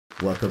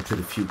Welcome to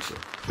the future.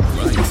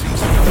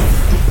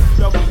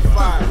 Double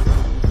fire.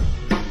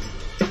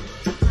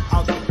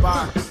 Out the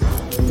box.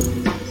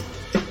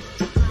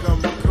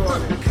 Come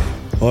recording.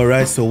 All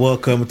right, so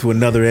welcome to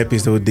another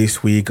episode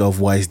this week of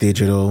Wise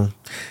Digital.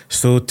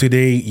 So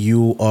today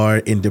you are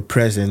in the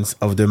presence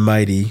of the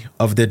mighty,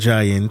 of the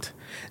giant,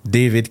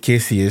 David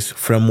Cassius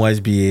from Wise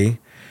BA,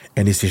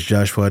 and this is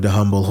Joshua, the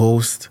humble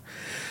host.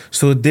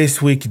 So this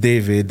week,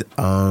 David,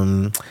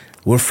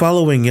 we're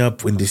following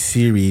up in the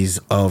series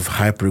of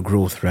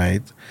hypergrowth,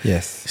 right?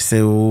 Yes.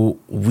 So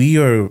we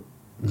are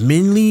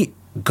mainly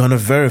gonna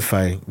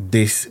verify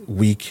this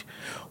week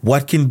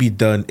what can be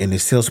done in the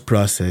sales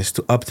process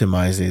to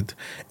optimize it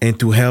and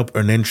to help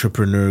an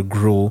entrepreneur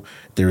grow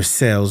their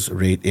sales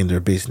rate in their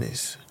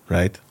business,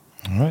 right?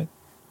 All right.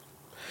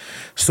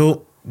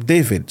 So,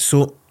 David,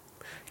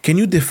 can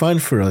you define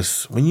for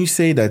us, when you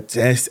say that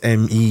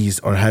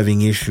SMEs are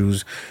having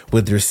issues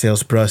with their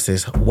sales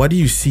process, what do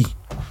you see?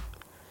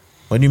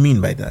 What do you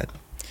mean by that?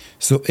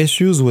 So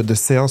issues with the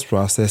sales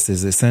process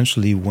is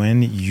essentially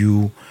when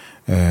your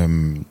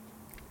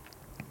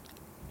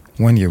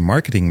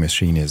marketing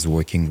machine is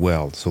working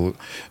well. So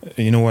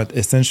you know what?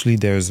 Essentially,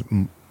 there's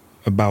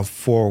about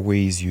 4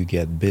 ways you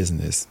get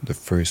business. The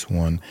first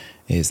one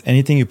is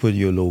anything you put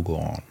your logo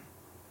on,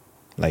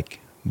 like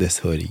this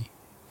hoodie,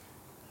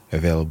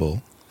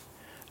 available.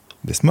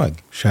 This mug,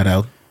 Shout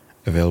out.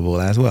 available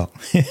as well.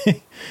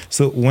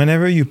 So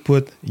whenever you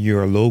put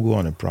your logo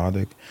on a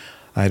product,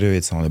 either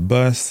it's on a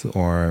bus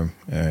or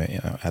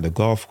at a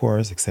golf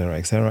course, etc.,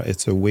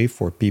 it's a way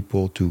for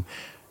people to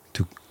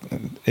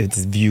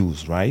it's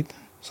views, right?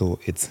 So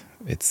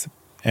it's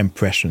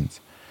impressions.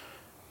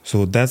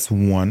 So that's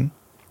one.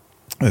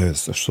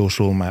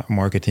 Social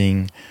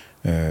marketing,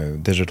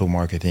 digital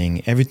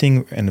marketing,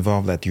 everything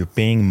involved that you're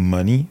paying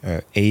money,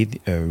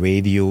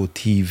 radio,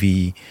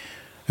 TV,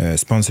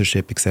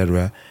 sponsorship,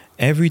 etc.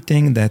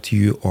 Everything that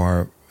you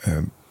are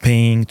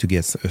paying to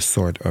get a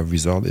sort of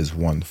result is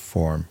one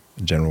form,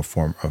 general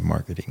form of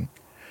marketing.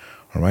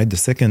 All right. The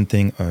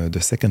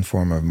second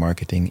form of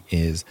marketing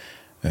is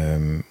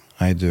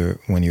either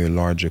when you're a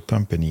larger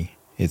company,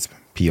 it's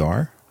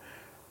PR,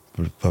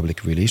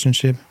 public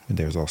relationship.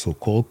 There's also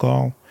cold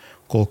call.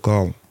 Cold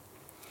call,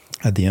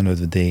 at the end of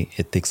the day,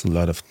 it takes a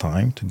lot of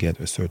time to get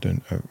a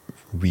certain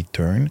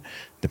return,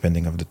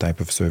 depending on the type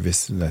of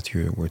service that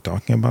we're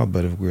talking about.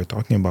 But if we're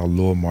talking about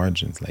lower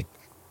margins, like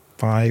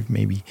 5,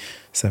 maybe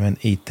 7,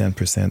 8,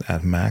 10%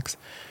 at max,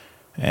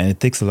 and it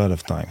takes a lot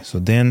of time. So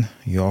then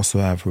you also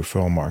have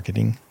referral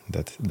marketing.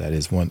 That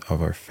is one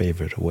of our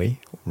favorite way,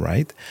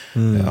 right?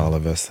 All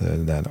of us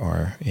that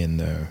are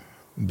in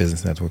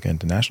Business Network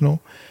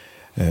International.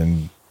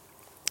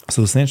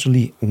 So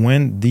essentially,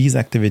 when these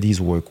activities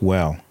work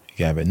well,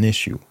 you have an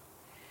issue.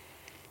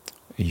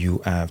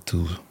 You have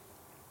to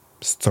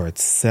start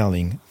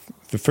selling.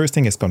 The first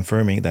thing is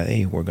confirming that,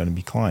 hey, we're going to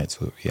be clients.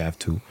 So you have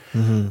to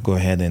go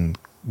ahead and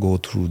go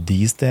through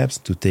these steps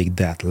to take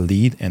that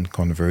lead and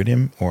convert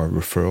him, or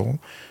referral.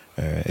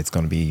 It's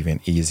going to be even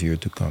easier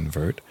to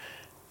convert.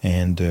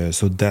 And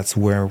so that's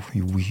where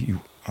we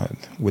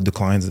with the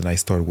clients that I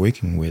start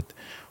working with,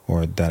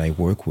 or that I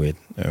work with,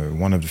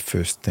 one of the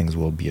first things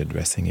we'll be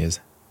addressing is,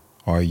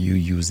 are you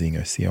using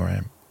a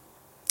CRM?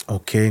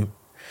 Okay.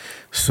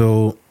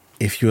 So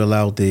if you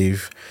allow,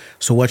 Dave,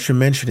 so what you're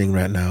mentioning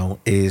right now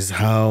is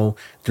how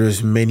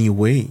there's many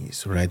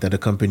ways, right, that a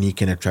company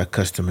can attract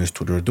customers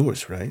to their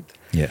doors, right?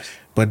 Yes.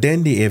 But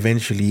then they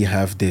eventually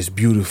have this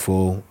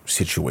beautiful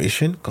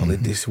situation, call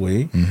it this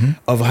way,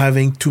 of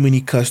having too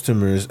many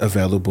customers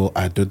available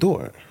at the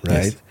door,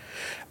 right? Yes.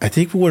 I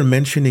think we were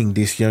mentioning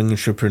this young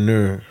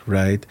entrepreneur,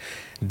 right,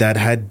 that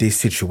had this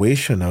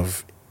situation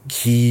of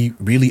he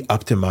really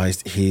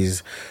optimized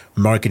his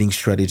marketing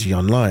strategy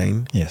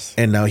online. Yes.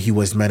 And now he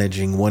was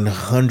managing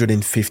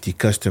 150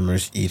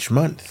 customers each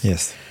month.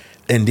 Yes.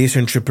 And this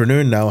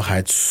entrepreneur now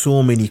had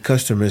so many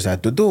customers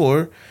at the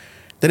door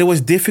that it was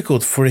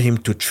difficult for him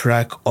to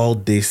track all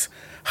this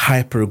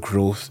hyper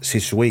growth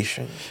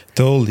situation.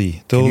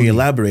 Totally. Can you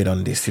elaborate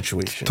on this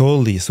situation?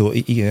 Totally. So,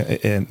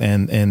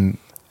 and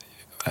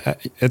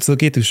it's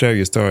okay to share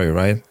your story,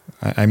 right?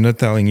 I'm not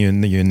telling you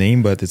your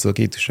name, but it's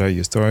okay to share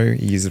your story.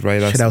 He's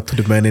right. Shout out to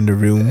the man in the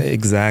room.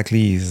 Exactly.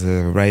 He's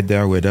right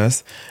there with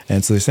us.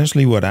 And so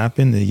essentially what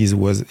happened, he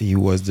was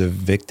the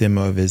victim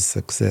of his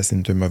success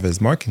in terms of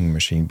his marketing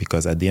machine,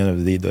 because at the end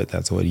of the day,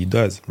 that's what he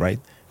does, right?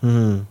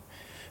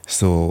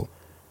 So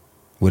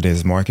with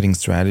his marketing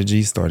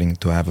strategy, starting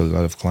to have a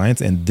lot of clients,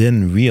 and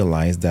then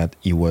realize that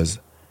he was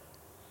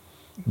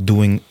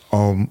doing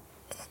a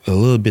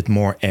little bit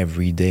more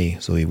every day.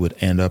 So he would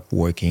end up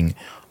working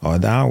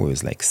odd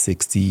hours, like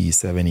 60,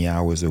 70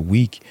 hours a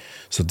week.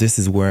 So this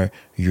is where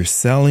you're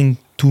selling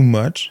too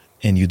much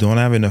and you don't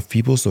have enough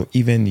people. So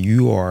even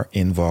you are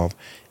involved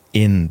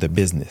in the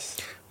business.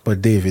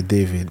 But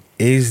David,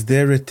 is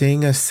there a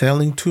thing as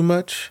selling too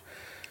much?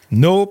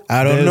 Nope.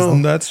 I don't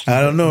know.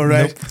 I don't know,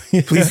 right?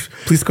 Nope.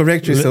 Please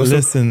correct yourself.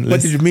 Listen.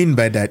 What did you mean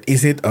by that?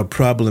 Is it a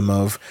problem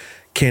of,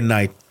 can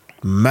I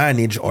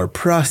manage or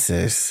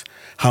process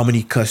how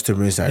many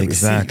customers I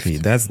Exactly.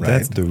 received. That's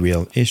right? the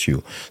real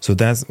issue. So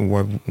that's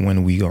what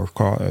when we are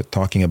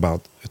talking about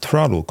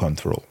throttle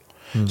control.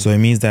 So it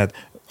means that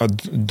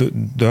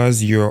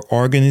does your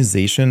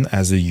organization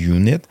as a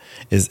unit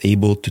is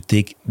able to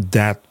take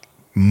that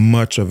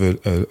much of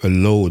a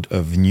load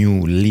of new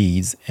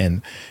leads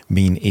and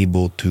being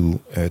able to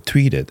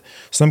treat it.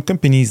 Some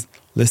companies,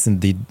 listen,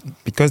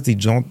 because they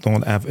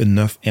don't have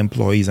enough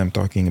employees. I'm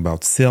talking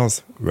about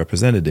sales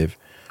representative,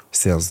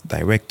 sales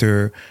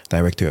director,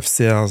 director of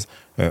sales,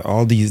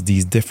 all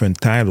these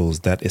different titles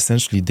that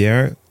essentially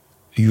they're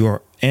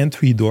your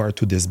entry door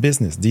to this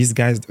business. These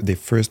guys, they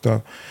first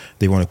off,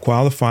 they want to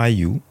qualify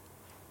you,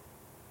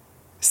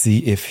 see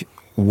if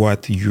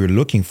what you're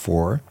looking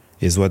for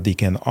is what they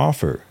can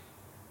offer,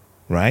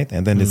 right?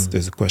 And then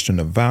there's a question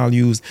of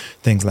values,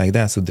 things like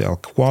that. So they'll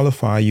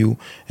qualify you,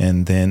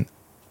 and then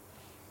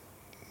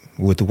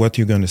with what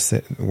you're going to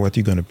say, what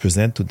you're going to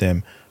present to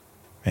them.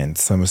 And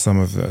some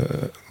of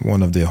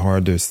one of the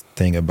hardest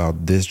thing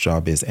about this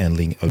job is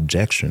handling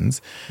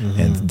objections,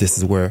 and this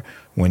is where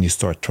when you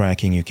start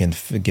tracking, you can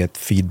get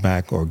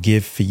feedback or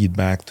give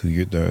feedback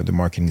to the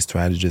marketing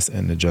strategist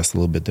and adjust a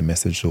little bit the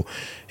message. So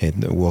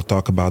we'll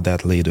talk about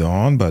that later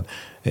on. But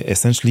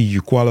essentially,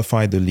 you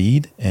qualify the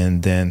lead,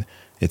 and then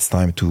it's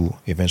time to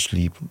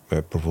eventually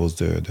propose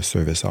the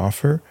service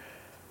offer,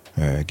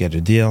 get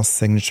a deal,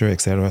 signature,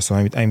 etc. So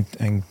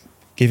I'm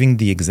giving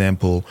the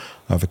example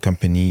of a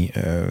company,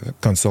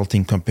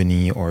 consulting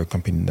company, or a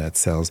company that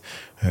sells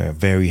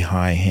very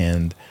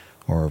high-end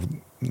or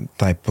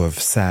type of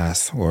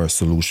SaaS or a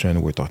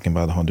solution. We're talking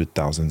about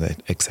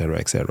 100,000, et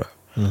cetera,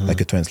 like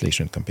a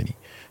translation company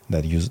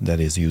that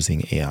is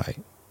using AI.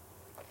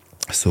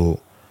 So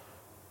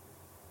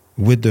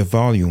with the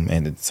volume,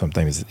 and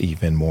sometimes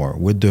even more,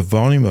 with the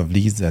volume of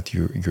leads that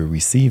you're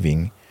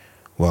receiving,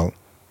 well,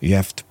 you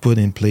have to put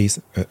in place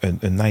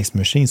a nice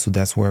machine. So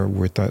that's where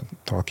we're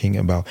talking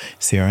about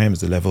CRM,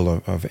 the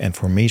level of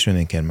information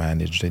it can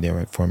manage,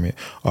 the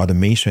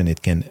automation.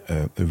 It can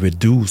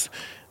reduce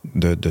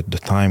the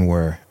time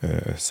where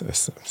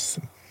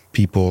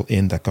people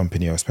in the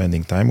company are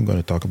spending time. We're going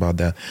to talk about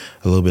that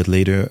a little bit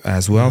later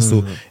as well.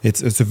 So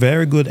it's a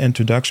very good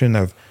introduction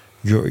of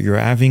you're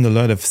having a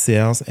lot of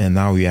sales, and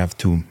now you have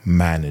to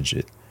manage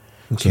it.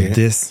 Okay.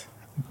 So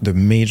the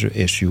major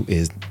issue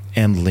is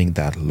handling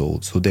that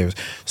load. So there's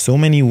so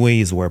many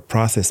ways where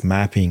process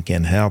mapping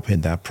can help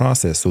in that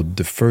process. So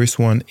the first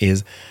one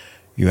is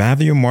you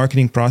have your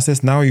marketing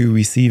process. Now you're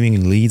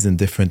receiving leads in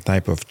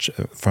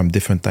from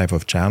different type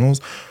of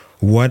channels.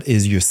 What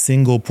is your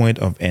single point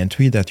of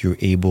entry that you're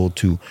able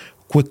to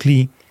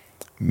quickly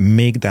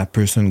make that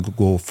person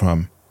go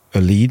from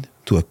a lead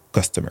to a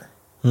customer?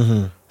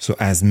 So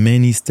as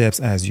many steps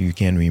as you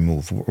can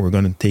remove. We're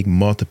going to take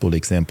multiple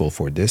examples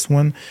for this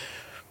one.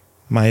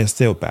 My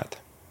osteopath.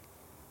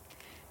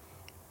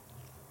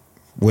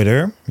 With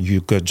her,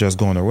 you could just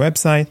go on her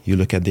website, you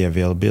look at the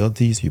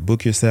availabilities, you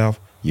book yourself,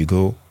 you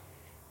go.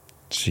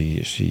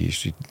 She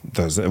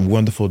does a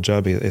wonderful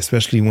job,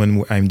 especially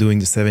when I'm doing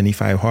the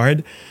 75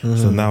 hard.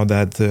 So now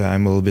that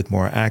I'm a little bit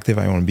more active,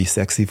 I want to be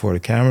sexy for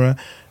the camera.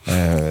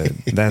 I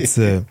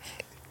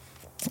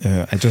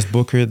just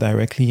book her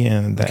directly,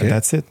 and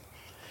that's it.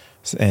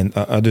 And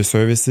other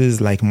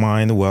services like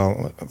mine,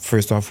 well,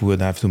 first off, we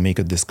would have to make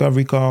a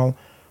discovery call.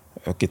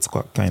 It's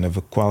kind of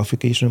a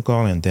qualification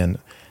call, and then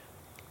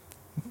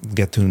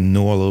get to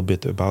know a little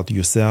bit about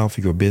yourself,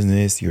 your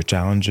business, your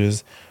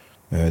challenges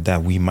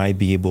that we might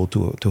be able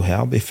to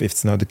help. If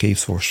it's not the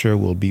case, for sure,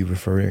 we'll be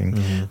referring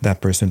that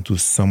person to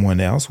someone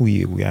else.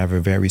 We have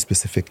a very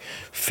specific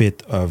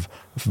fit of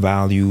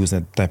values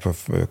and type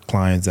of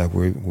clients that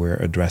we're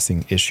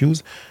addressing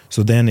issues.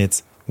 So then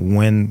it's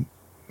when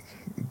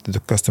the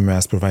customer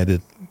has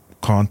provided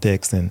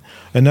context and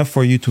enough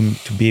for you to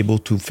be able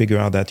to figure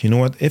out that, you know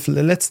what,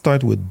 let's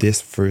start with this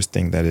first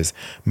thing, that is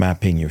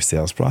mapping your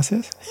sales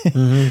process.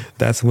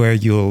 That's where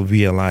you'll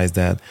realize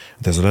that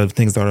there's a lot of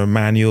things that are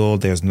manual.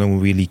 There's no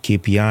really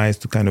KPIs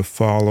to kind of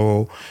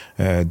follow.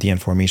 The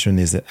information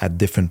is at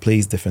different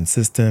places, different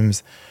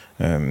systems.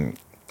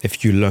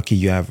 If you're lucky,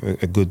 you have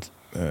a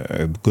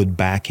good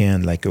back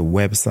end, like a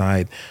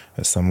website,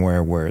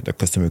 somewhere where the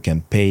customer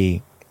can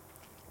pay.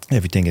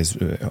 Everything is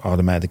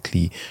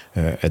automatically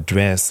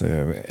addressed,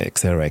 et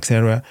cetera, et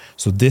cetera.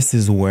 So this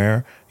is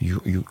where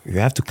you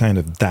have to kind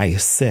of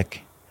dissect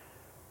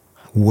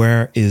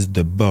where is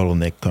the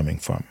bottleneck coming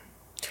from.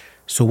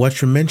 So what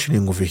you're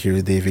mentioning over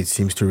here, David,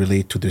 seems to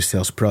relate to the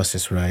sales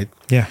process, right?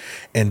 Yeah.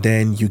 And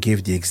then you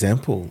gave the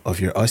example of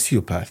your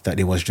osteopath, that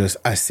it was just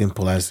as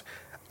simple as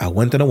I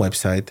went on a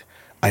website,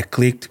 I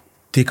clicked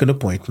take an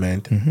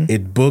appointment,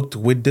 it booked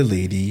with the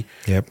lady,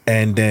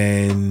 and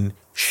then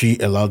she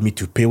allowed me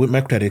to pay with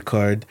my credit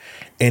card,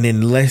 and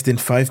in less than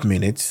 5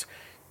 minutes,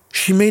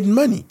 she made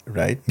money,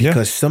 right?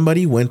 Because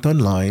somebody went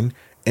online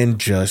and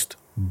just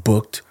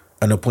booked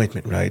an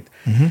appointment, right?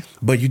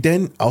 But you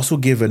then also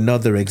give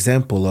another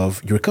example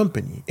of your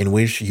company in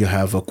which you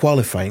have a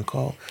qualifying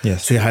call.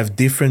 So you have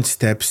different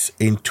steps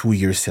into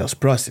your sales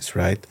process,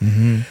 right?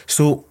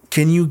 So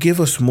can you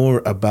give us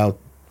more about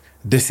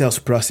the sales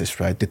process,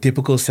 right? The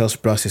typical sales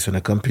process in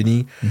a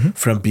company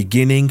from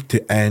beginning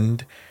to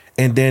end.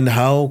 And then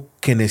how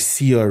can a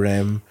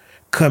CRM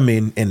come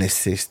in and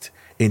assist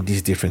in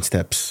these different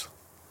steps?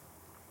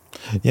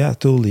 Yeah,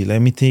 totally. Let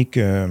me take,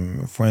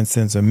 for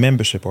instance, a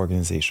membership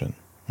organization.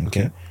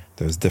 Okay.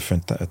 There's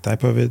different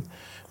type of it,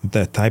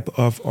 the type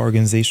of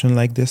organization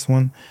like this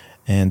one.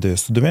 And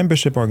so the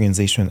membership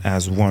organization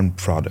has one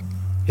product.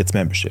 It's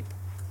membership.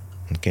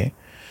 Okay.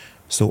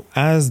 So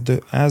as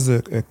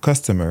a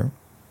customer,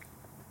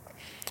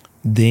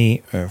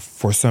 they,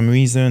 for some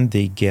reason,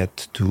 they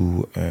get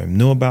to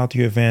know about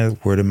your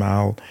event, word of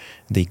mouth.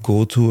 They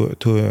go to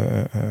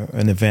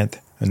an event,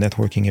 a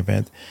networking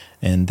event,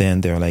 and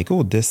then they're like,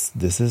 "Oh, this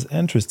is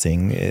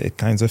interesting. It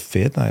kinds of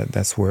fit.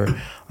 That's where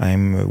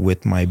I'm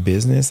with my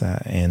business,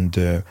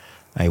 and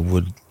I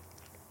would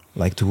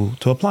like to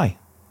apply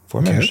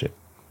for membership."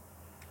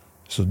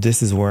 So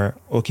this is where,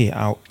 okay,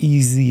 how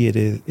easy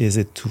is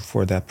it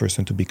for that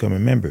person to become a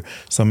member?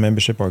 Some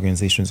membership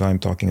organizations, I'm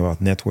talking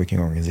about networking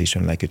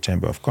organization like a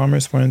Chamber of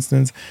Commerce, for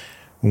instance,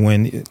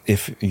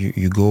 if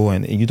you go,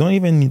 and you don't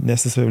even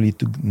necessarily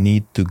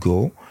need to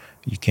go,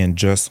 you can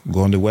just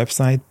go on the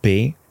website,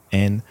 pay,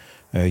 and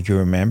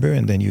you're a member,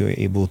 and then you're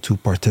able to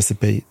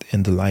participate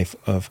in the life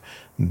of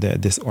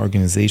this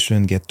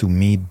organization, get to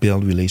meet,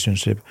 build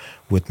relationship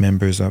with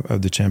members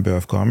of the Chamber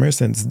of Commerce.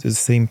 And at the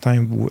same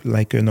time,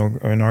 like an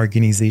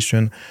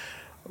organization,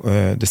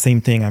 the same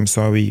thing,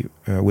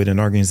 with an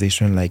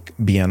organization like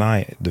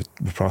BNI, the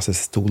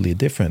process is totally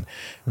different.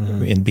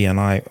 In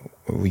BNI,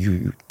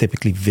 you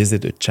typically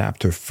visit a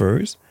chapter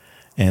first,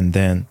 and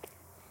then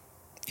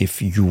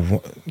if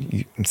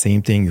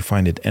same thing, you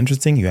find it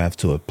interesting, you have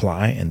to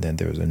apply, and then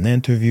there's an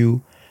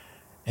interview,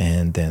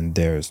 and then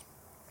there's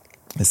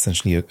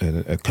essentially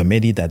a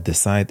committee that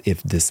decides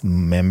if this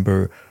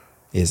member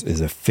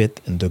is a fit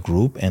in the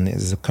group and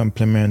is a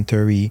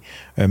complementary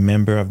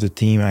member of the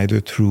team, either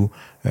through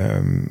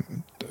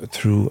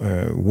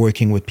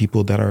working with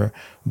people that are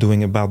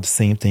doing about the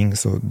same thing,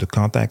 so the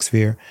contact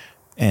sphere,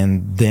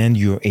 and then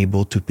you're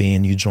able to pay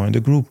and you join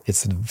the group.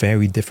 It's a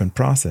very different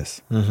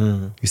process.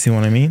 You see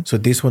what I mean? So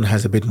this one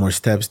has a bit more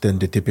steps than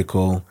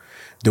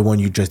the one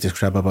you just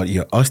described about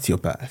your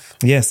osteopath.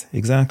 Yes,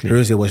 exactly.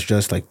 Yours, it was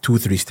just like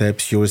 2-3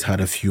 steps. Yours had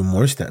a few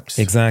more steps.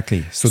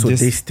 Exactly. So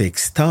this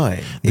takes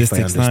time, if I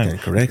understand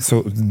correctly.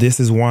 So this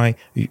is why,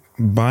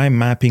 by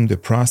mapping the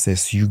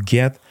process, you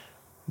get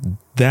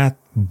that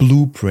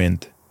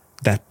blueprint,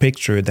 that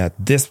picture that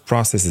this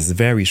process is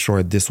very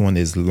short, this one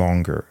is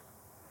longer.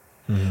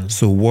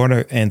 So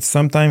and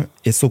sometimes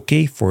it's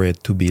okay for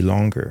it to be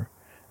longer.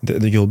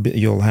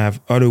 You'll have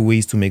other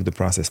ways to make the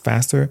process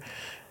faster.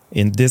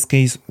 In this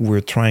case, we're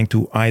trying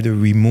to either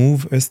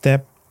remove a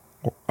step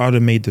or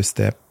automate the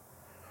step,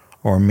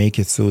 or make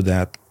it so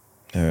that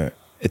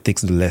it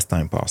takes the less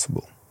time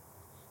possible.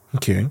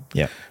 Okay.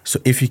 Yeah. So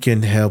if you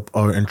can help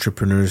our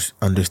entrepreneurs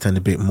understand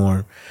a bit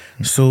more,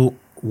 so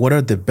what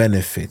are the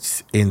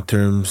benefits in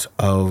terms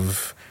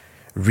of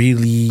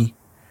really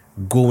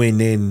going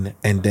in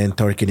and then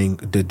targeting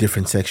the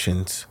different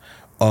sections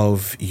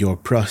of your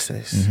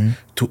process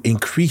to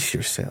increase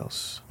your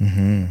sales,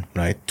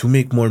 right? To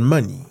make more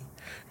money,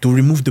 to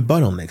remove the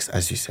bottlenecks,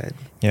 as you said.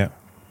 Yeah.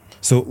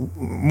 So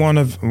one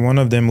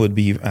of them would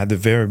be at the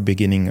very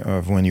beginning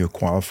of when you're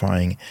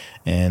qualifying,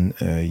 and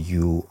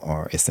you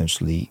are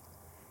essentially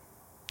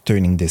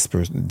turning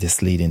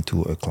this lead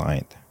into a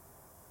client.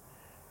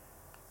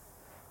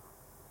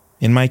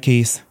 In my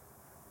case,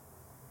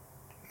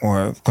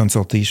 or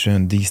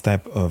consultation, these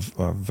type of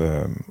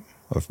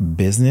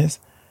business,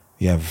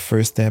 you have a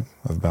first step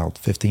of about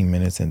 15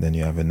 minutes, and then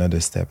you have another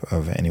step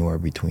of anywhere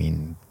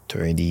between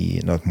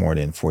 30, not more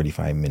than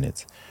 45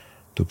 minutes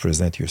to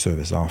present your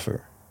service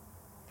offer.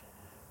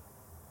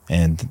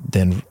 And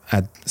then,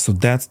 so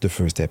that's the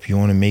first step. You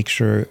want to make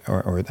sure,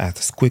 or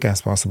as quick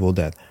as possible,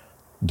 that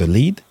the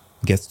lead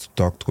gets to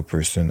talk to a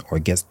person or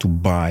gets to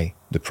buy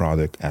the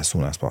product as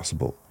soon as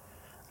possible.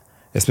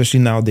 Especially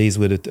nowadays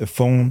with a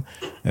phone.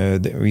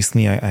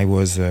 Recently, I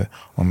was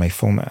on my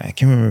phone. I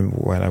can't remember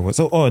what I was.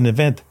 An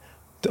event.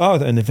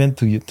 An event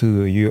to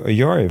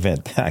your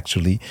event,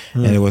 actually.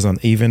 And it was on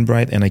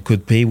Eventbrite, and I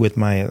could pay with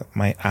my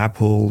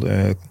Apple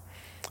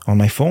on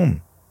my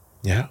phone.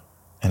 Yeah.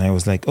 And I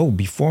was like,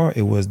 before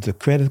it was the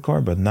credit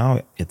card, but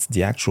now it's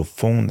the actual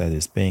phone that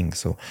is paying.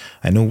 So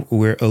I know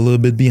we're a little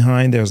bit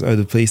behind. There's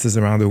other places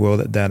around the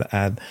world that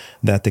had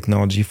that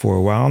technology for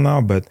a while now,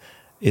 but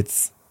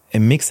it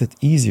makes it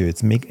easier.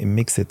 It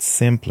makes it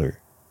simpler,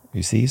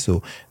 you see?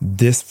 So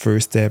this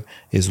first step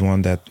is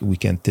one that we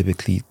can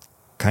typically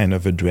kind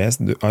of address.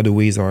 The other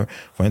ways are,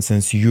 for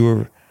instance,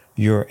 you're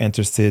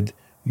interested,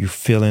 you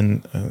fill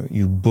in,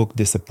 you book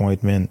this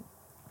appointment,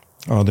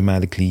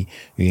 automatically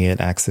you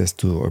get access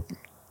to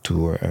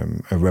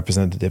a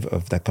representative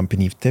of that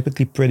company,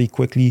 typically pretty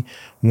quickly,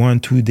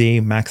 1-2 day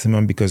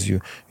maximum, because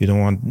you don't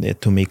want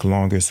it to make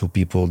longer, so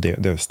people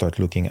they'll start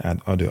looking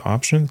at other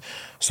options.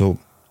 So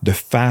the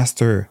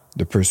faster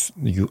the person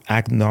you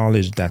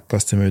acknowledge that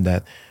customer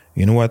that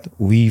you know what,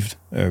 we've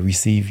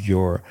received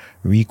your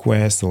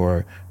request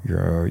or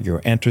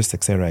your interest,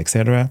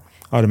 etc.,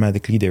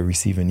 automatically they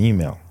receive an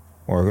email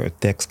or a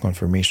text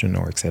confirmation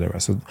or etc.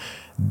 So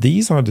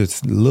these are the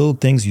little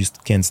things you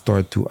can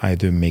start to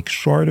either make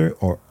shorter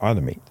or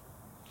automate.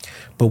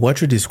 But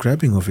what you're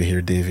describing over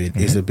here, David,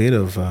 is a bit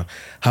of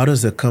how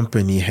does a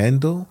company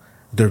handle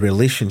the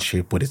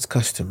relationship with its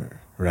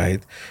customer,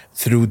 right?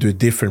 Through the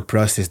different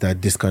process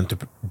that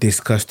this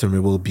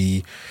customer will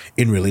be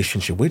in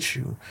relationship with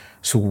you.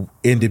 So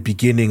in the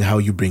beginning, how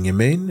you bring him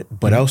in,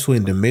 but also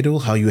in the middle,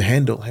 how you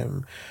handle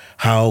him.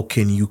 How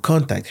can you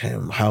contact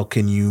him? How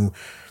can you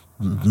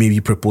maybe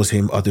propose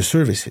him other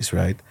services,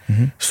 right?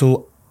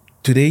 So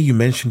today you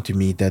mentioned to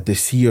me that the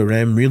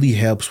CRM really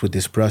helps with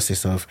this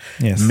process of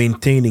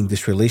maintaining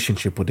this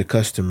relationship with the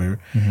customer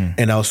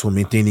and also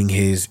maintaining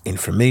his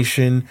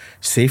information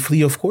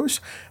safely, of course,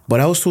 but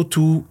also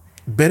to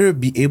better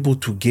be able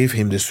to give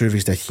him the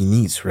service that he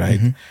needs,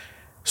 right?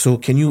 So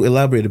can you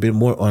elaborate a bit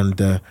more on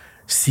the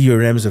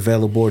CRMs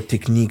available or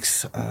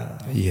techniques?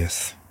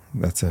 Yes.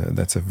 That's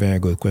a very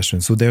good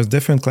question. So there's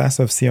different class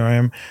of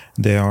CRM.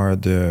 There are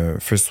the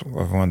first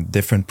one,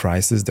 different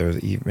prices. There's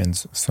even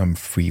some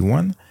free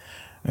one.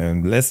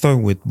 Let's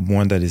start with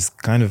one that is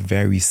kind of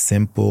very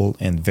simple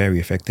and very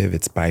effective.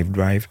 It's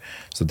Pipedrive.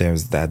 So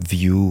there's that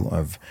view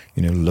of,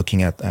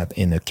 looking at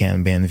in a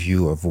Kanban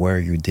view of where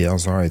your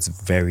deals are. It's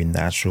very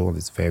natural.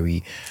 It's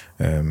very,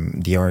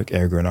 the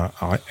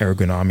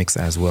ergonomics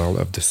as well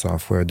of the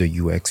software, the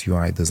UX,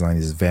 UI design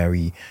is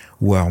very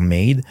well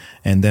made.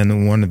 And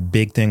then one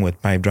big thing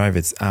with Pipedrive,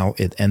 it's how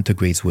it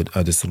integrates with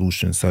other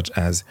solutions, such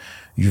as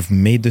you've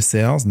made the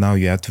sales. Now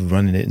you have to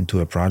run it into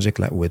a project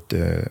like with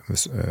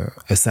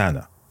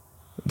Asana.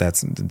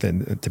 That's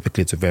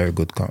typically it's a very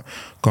good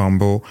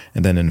combo.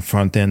 And then in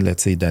front end,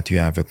 let's say that you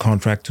have a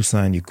contract to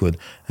sign, you could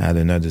add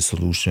another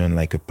solution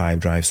like a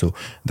Pipedrive. So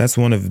that's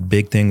one of the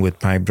big thing with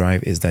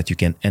Pipedrive is that you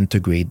can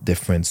integrate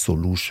different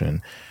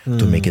solution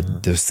to make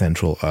it the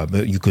central hub.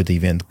 You could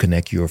even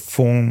connect your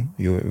phone,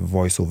 your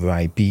voice over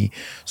IP.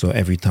 So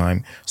every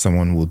time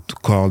someone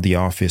would call the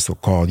office or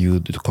call you,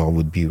 the call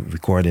would be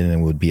recorded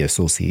and would be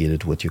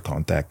associated with your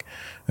contact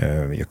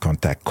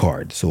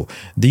card. So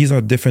these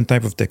are different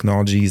type of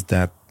technologies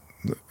that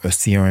a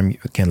CRM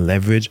can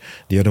leverage.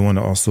 The other one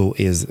also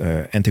is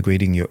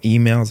integrating your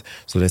emails.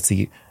 So let's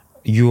see,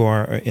 you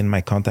are in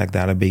my contact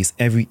database.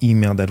 Every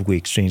email that we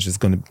exchange is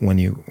going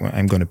to,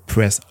 I'm going to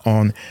press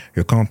on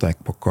your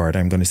contact card,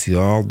 I'm going to see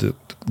all the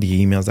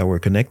emails that were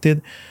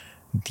connected,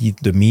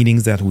 the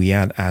meetings that we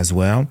had as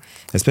well,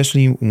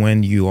 especially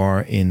when you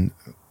are in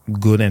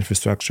good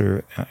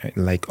infrastructure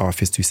like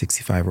Office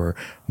 365 or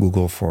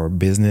Google for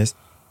Business.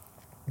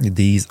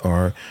 These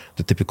are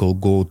the typical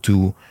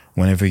go-to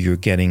whenever you're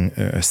getting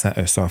a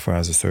software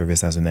as a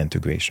service as an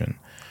integration.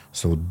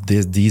 So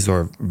these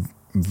are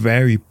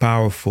very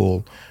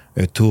powerful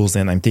tools.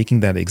 And I'm taking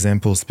that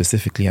example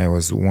specifically. I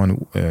was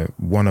one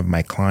of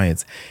my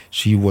clients.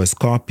 She was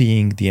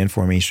copying the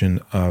information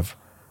of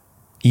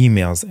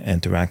emails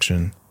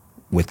interaction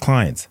with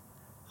clients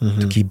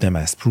to keep them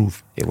as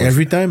proof. It was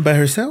every time by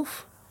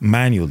herself?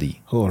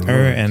 Manually. Oh,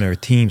 her and her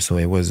team. So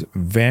it was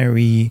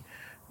very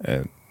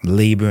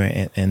labor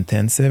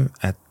intensive.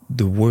 At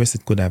the worst,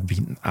 it could have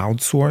been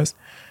outsourced,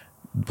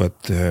 but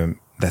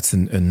that's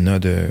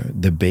another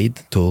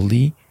debate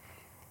totally.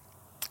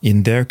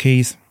 In their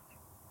case,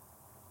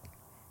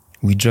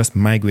 we just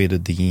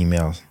migrated the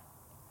emails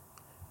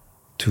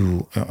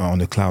to on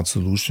the cloud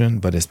solution,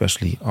 but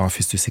especially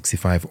Office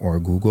 365 or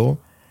Google.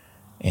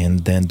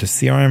 And then the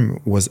CRM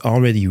was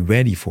already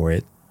ready for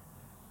it.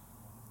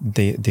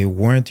 They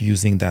weren't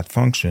using that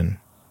function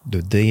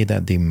the day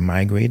that they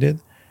migrated,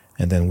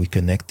 and then we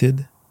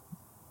connected.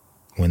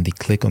 When they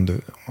click on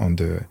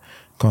the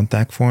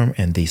contact form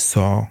and they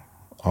saw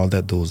all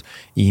those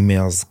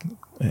emails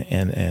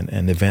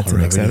and events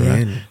and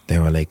etc., they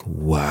were like,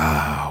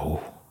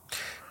 wow.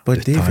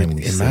 But David,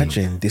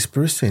 imagine this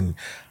person,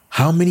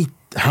 how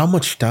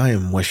much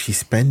time was she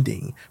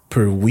spending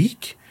per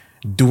week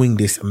doing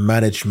this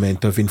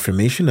management of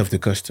information of the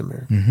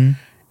customer?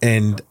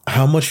 And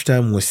how much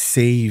time was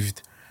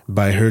saved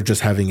by her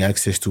just having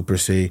access to, per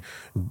se,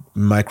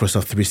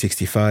 Microsoft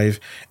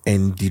 365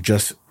 and the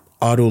just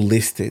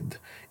auto-listed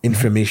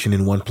information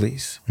in one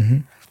place?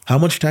 How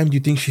much time do you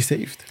think she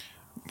saved?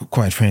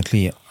 Quite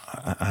frankly,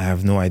 I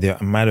have no idea.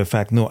 Matter of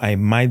fact, no, I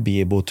might be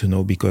able to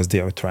know because they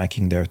are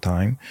tracking their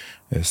time.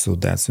 So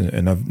that's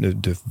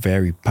the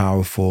very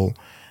powerful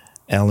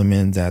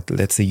element that,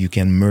 let's say, you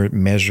can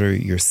measure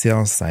your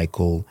sales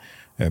cycle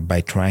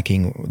by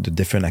tracking the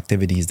different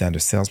activities that a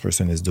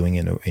salesperson is doing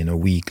in a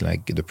week,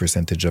 like the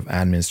percentage of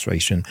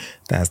administration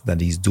tasks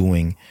that he's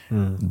doing.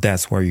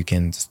 That's where you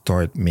can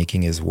start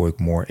making his work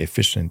more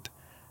efficient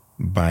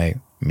by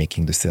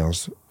making the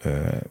sales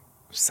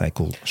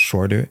cycle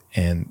shorter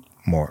and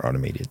more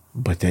automated.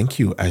 But thank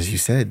you. As you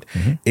said,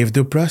 if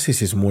the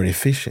process is more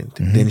efficient,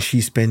 then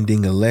she's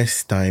spending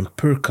less time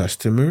per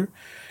customer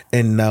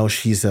and now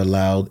she's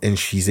allowed and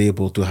she's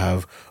able to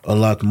have a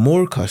lot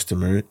more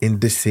customer in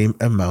the same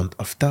amount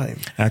of time.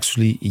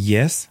 Actually,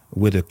 yes,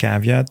 with a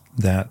caveat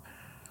that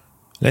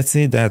let's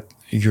say that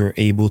you're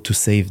able to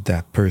save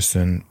that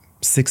person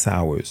 6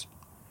 hours.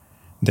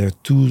 There's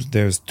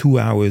 2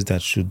 hours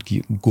that should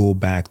go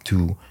back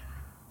to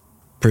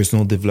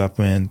personal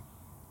development,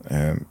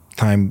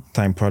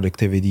 time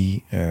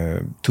productivity,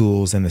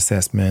 tools and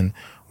assessment,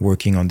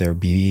 working on their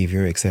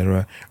behavior,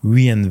 etc.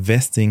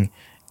 Reinvesting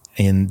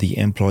in the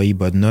employee,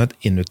 but not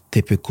in a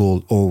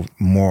typical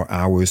more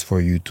hours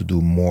for you to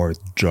do more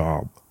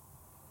job.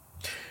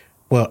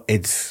 Well,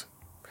 it's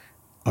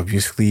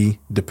obviously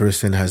the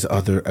person has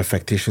other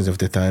affectations of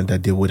the time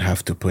that they would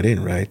have to put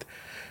in, right?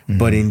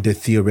 But in the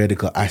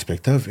theoretical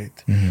aspect of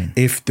it,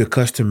 if the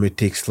customer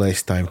takes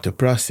less time to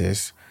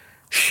process,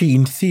 she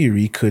in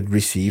theory could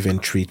receive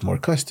and treat more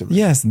customers.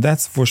 Yes,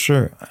 that's for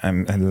sure.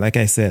 And like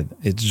I said,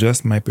 it's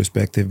just my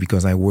perspective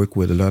because I work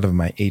with a lot of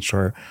my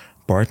HR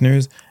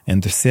partners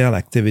and the sale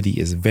activity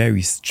is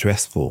very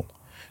stressful.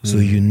 So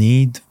you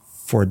need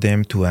for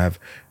them to have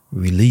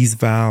release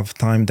valve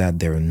time that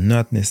they're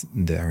not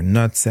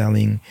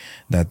selling,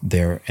 that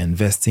they're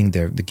investing,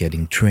 they're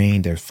getting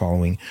trained, they're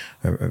following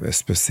a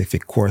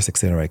specific course,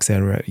 etc.,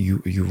 etc.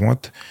 You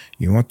want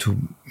to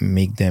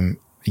make them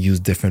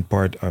use different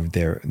part of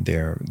their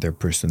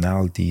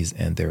personalities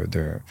and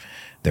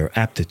their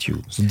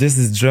aptitude. So this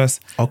is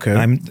just okay.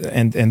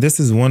 And this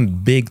is one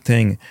big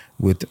thing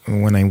with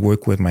when I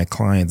work with my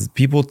clients.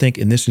 People think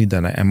initially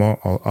that I am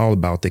all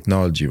about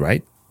technology,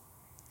 right?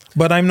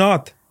 But I'm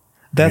not.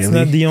 That's Really?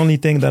 not the only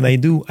thing that I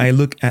do. I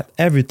look at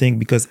everything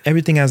because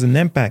everything has an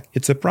impact.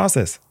 It's a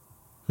process.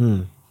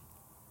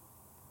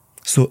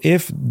 So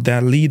if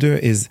that leader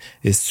is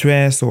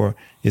stressed or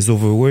is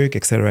overworked,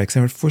 etc.,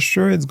 for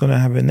sure it's going to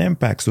have an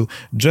impact. So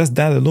just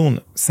that alone,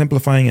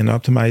 simplifying and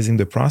optimizing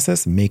the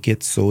process, make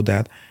it so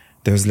that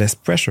there's less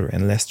pressure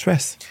and less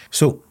stress.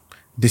 So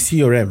the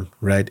CRM,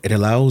 right, it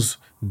allows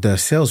the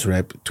sales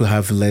rep to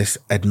have less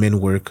admin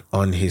work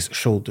on his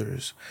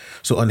shoulders.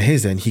 So on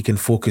his end, he can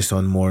focus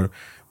on more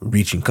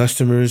reaching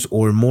customers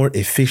or more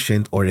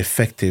efficient or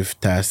effective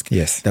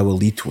tasks that will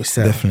lead to a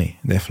sale.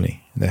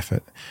 Definitely.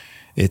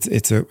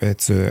 It's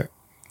a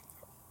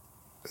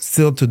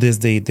still to this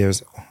day,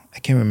 I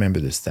can't remember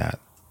the stat.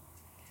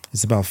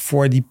 It's about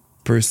 40%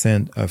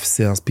 of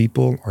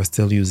salespeople are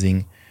still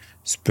using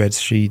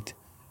spreadsheet,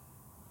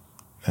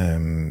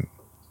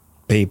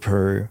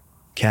 paper,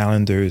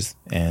 calendars,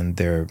 and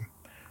their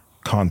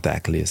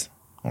contact list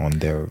on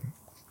their.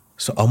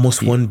 So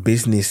almost one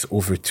business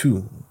over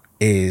two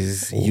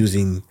is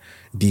using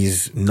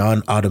these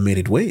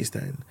non-automated ways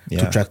then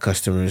to track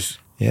customers.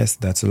 Yes,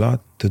 that's a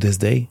lot to this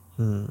day.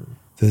 To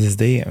this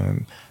day,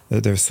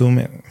 there's so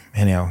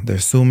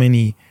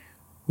many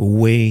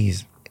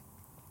ways.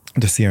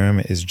 The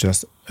CRM is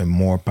just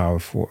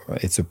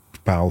it's a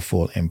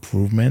powerful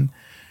improvement.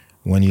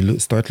 When you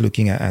start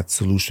looking at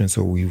solutions,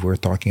 so we were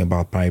talking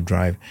about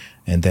Pipedrive,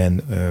 and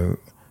then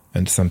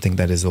and something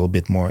that is a little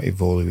bit more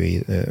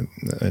evaluated,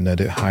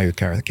 another higher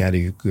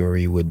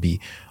category would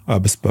be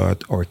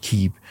HubSpot or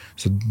Keep.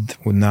 So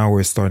now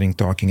we're starting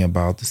talking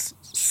about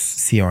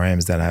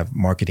CRMs that have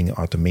marketing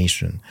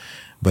automation.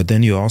 But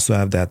then you also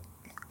have that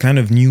kind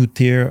of new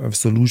tier of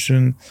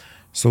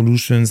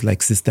solutions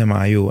like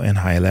System.io and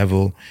High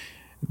Level.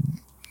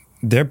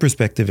 Their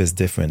perspective is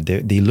different.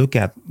 They look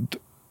at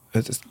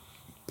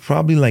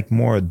probably like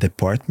more a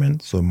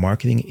department, so a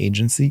marketing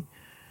agency,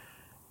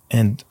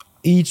 and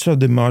each of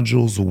the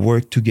modules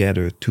work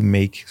together to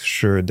make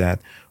sure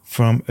that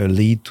from a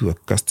lead to a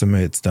customer,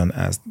 it's done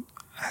as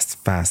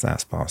fast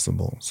as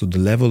possible. So the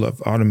level of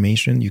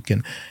automation you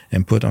can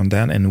input on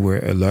that, and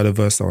where a lot of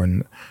us are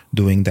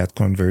doing that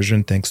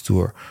conversion thanks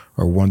to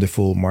our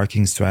wonderful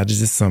marketing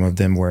strategists. Some of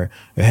them were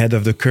ahead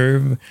of the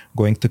curve,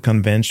 going to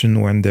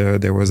convention when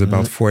there was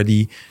about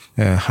 40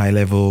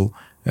 high-level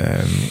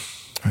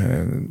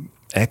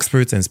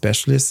experts and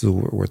specialists. So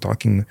we're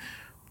talking,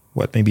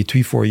 maybe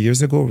 3-4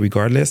 years ago,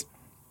 regardless.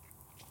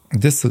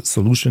 This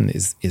solution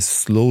is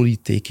slowly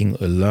taking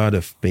a lot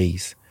of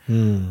pace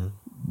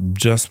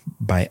just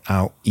by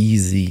how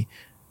easy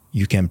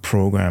you can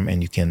program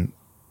and you can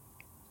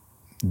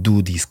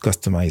do this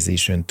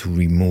customization to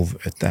remove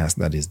a task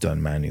that is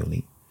done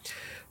manually.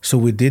 So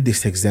we did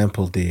this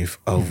example, Dave,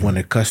 of when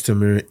a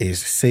customer is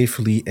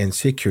safely and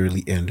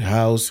securely in the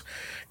house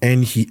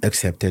and he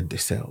accepted the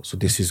sale. So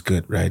this is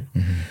good, right?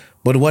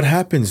 But what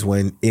happens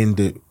when in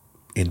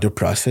the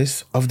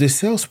process of the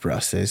sales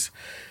process,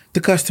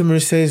 the customer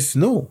says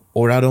no,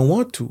 or I don't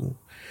want to?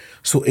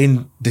 So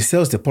in the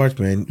sales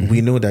department,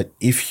 we know that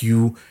if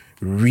you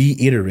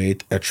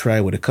reiterate a try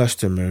with a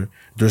customer,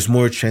 there's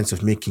more chance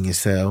of making a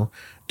sale.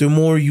 The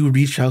more you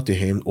reach out to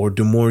him, or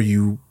the more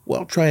you,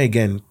 try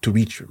again to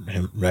reach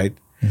him, right?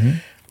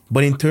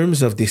 But in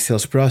terms of the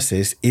sales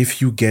process,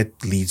 if you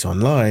get leads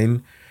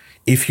online,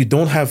 if you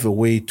don't have a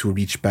way to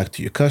reach back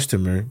to your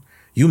customer,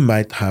 you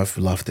might have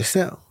lost the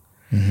sale.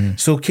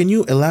 So can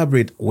you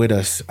elaborate with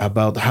us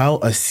about how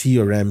a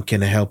CRM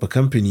can help a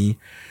company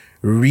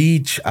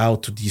reach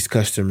out to these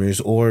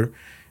customers, or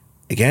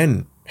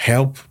again,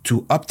 help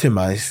to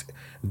optimize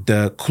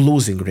the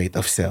closing rate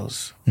of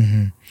sales.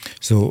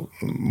 So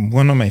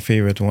one of my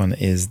favorite one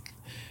is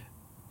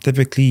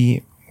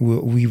typically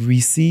we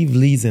receive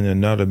leads in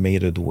an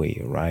automated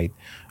way, right?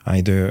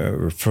 Either a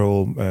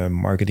referral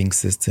marketing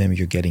system,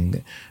 you're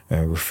getting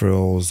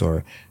referrals,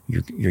 or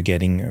you're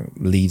getting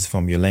leads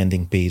from your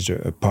landing page, or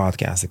a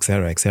podcast,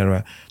 etc.,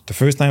 etc. The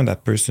first time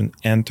that person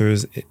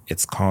enters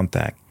its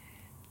contact,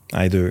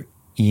 either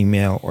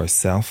email or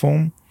cell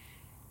phone,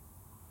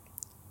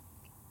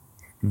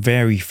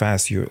 very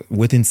fast,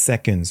 within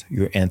seconds,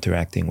 you're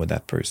interacting with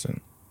that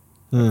person.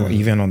 Or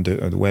even on the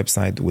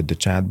website with the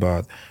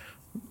chatbot,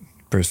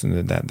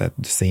 person that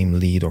the same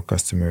lead or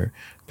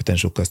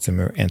potential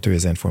customer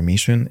enters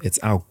information, it's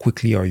how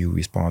quickly are you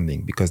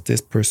responding, because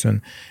this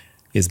person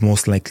is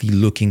most likely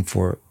looking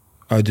for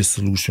other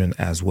solution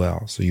as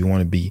well. So you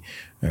want to be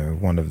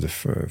one of the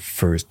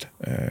first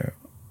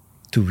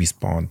to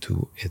respond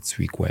to its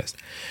request.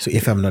 So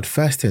if I'm not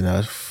fast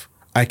enough,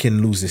 I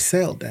can lose a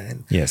sale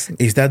then. Yes.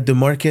 Is that the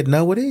market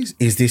nowadays?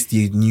 Is this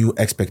the new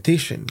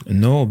expectation?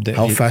 No.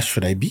 How fast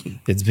should I be?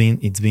 It's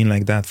been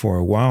like that for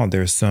a while.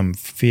 There's some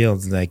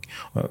fields like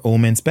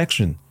home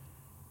inspection.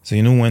 So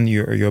when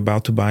you're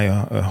about to buy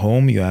a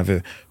home, you have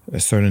a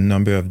certain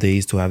number of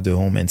days to have the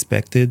home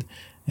inspected,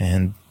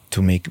 and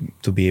to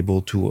be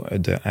able to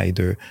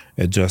either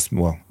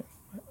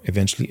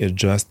eventually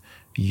adjust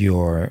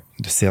the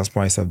sales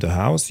price of the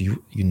house.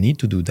 You need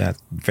to do that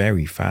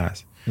very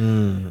fast.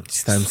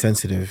 It's time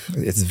sensitive.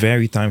 It's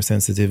very time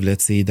sensitive.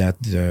 Let's say that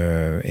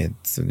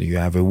you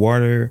have a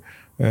water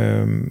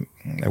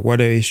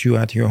issue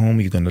at your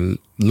home. You're gonna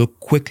look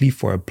quickly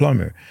for a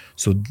plumber.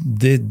 So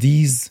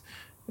these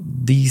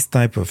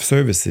type of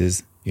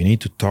services, you need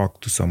to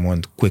talk to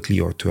someone quickly,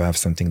 or to have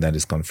something that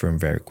is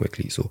confirmed very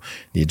quickly. So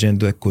the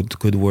agenda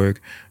could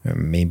work.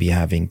 Maybe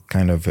having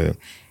kind of a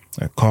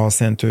call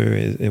center,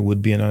 it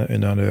would be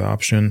another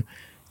option.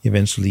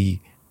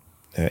 Eventually,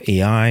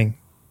 AI.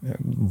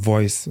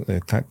 Voice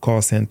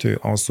call center,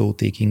 also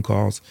taking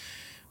calls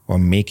or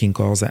making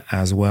calls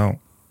as well.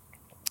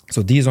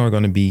 So these are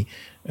going to be,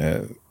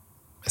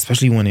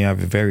 especially when you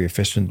have a very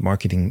efficient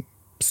marketing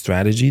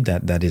strategy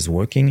that is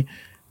working,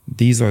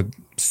 these are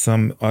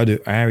some other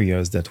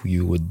areas that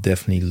you would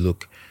definitely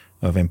look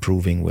of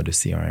improving with the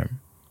CRM.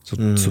 So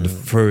the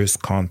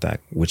first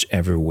contact,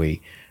 whichever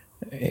way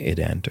it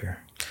enter.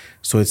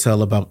 So it's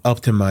all about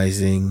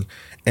optimizing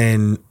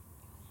and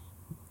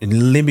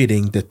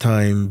limiting the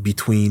time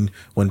between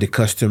when the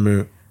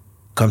customer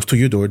comes to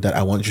your door that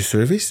I want your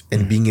service,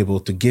 and being able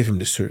to give him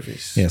the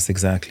service. Yes,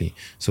 exactly.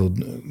 So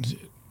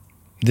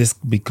this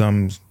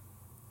becomes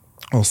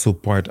also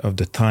part of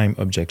the time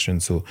objection.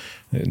 So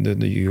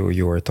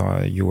you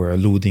were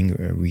alluding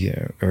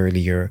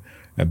earlier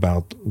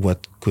about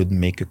what could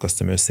make a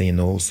customer say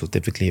no. So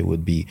typically it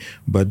would be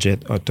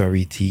budget,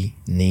 authority,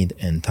 need,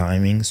 and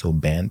timing. So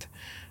BANT,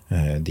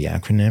 the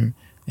acronym.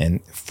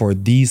 And for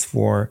these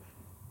four,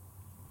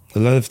 a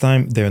lot of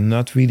time they're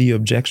not really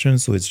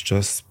objections, so it's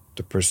just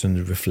the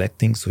person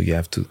reflecting. So you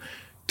have to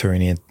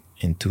turn it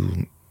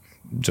into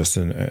just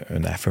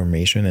an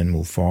affirmation and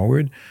move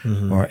forward,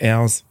 or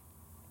else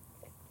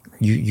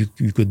you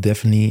could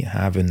definitely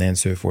have an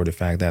answer for the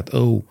fact that,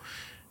 oh,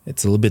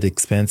 it's a little bit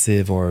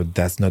expensive, or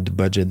that's not the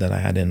budget that I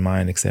had in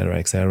mind,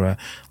 etc.,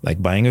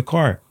 like buying a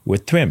car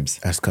with trims,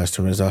 as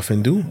customers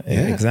often do.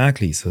 Yeah.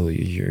 Exactly. So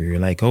you're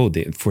like, oh,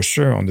 for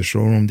sure on the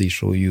showroom they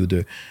show you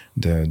the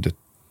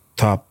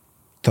top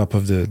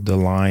of the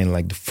line,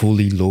 like the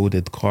fully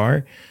loaded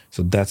car.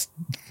 So that's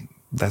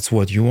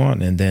what you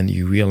want, and then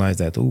you realize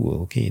that, oh,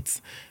 okay,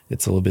 it's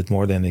a little bit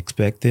more than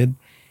expected,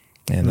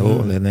 and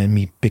let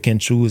me pick and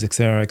choose,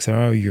 etc.,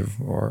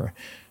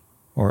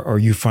 or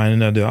you find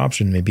another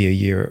option maybe a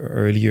year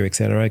earlier,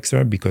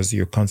 etc., because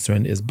your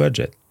concern is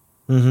budget.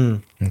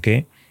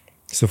 Okay,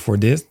 so for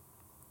this,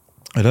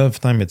 a lot of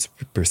time it's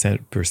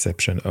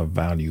perception of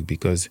value,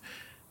 because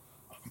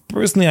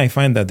personally, I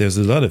find that there's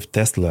a lot of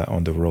Tesla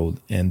on the road,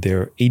 and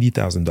they're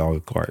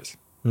 $80,000 cars.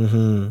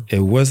 It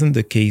wasn't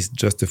the case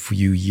just a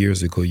few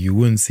years ago. You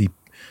wouldn't see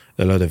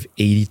a lot of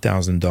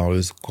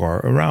 $80,000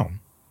 car around.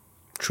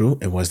 True,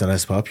 it was not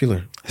as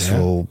popular.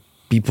 So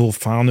people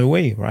found a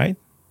way, right?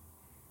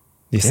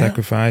 They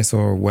sacrificed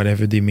or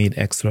whatever they made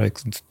extra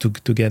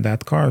to get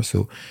that car.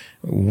 So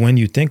when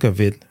you think of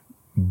it,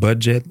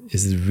 budget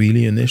is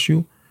really an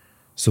issue.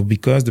 So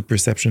because the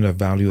perception of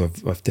value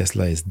of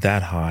Tesla is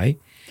that high,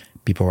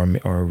 people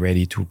are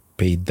ready to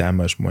pay that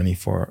much money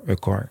for a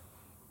car,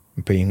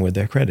 paying with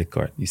their credit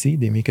card. You see,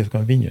 they make it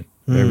convenient.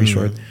 Very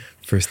short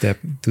first step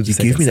to the second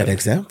step. You gave me that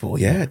example,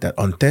 that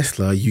on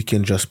Tesla, you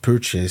can just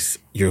purchase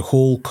your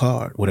whole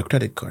car with a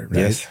credit card,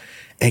 right? Yes.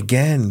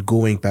 Again,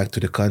 going back to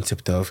the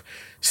concept of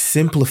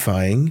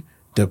simplifying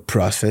the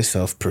process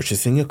of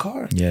purchasing a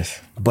car.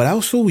 Yes. But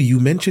also, you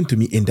mentioned to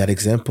me in that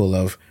example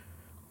of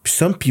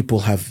some people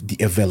have the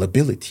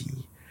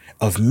availability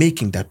of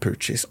making that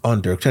purchase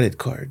on their credit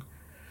card.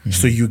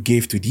 So you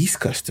gave to these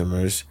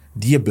customers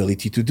the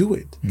ability to do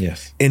it.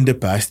 Yes. In the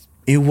past,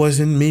 it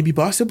wasn't maybe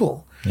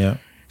possible. Yeah.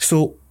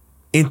 So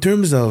in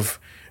terms of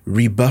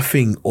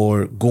rebuffing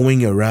or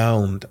going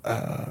around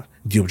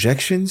the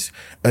objections,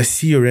 a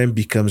CRM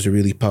becomes a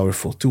really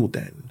powerful tool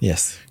then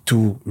Yes.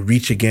 to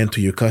reach again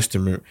to your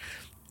customer.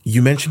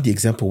 You mentioned the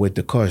example with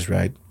the cars,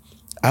 right?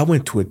 I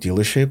went to a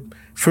dealership.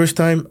 First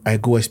time I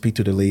go, I speak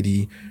to the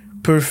lady.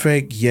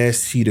 Perfect. Yes,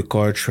 see the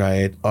car, try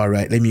it. All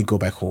right, let me go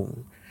back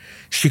home.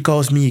 She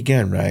calls me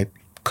again, right?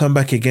 Come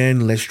back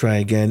again. Let's try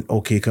again.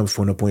 Okay, come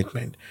for an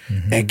appointment.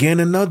 Again,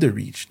 another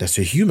reach. That's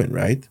a human,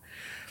 right?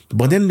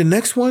 But then the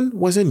next one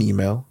was an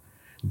email.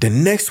 The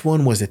next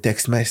one was a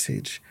text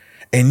message.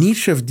 And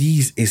each of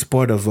these is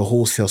part of a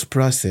whole sales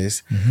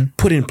process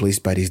put in place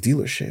by this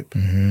dealership.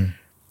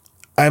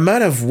 I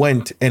might have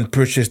went and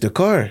purchased the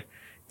car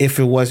if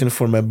it wasn't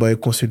for my boy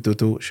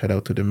Consultoto. Shout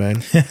out to the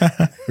man,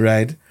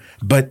 right?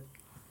 But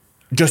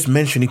just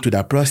mentioning to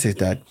that process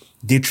that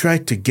they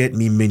tried to get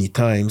me many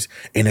times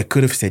and I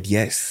could have said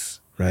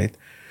yes, right?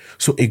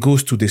 So it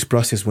goes to this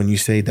process when you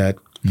say that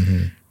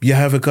you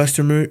have a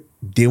customer,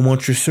 they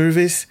want your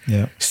service.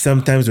 Yeah.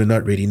 Sometimes they're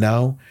not ready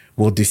now.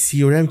 Well, the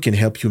CRM can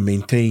help you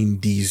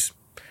maintain these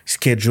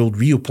scheduled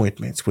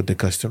reappointments with the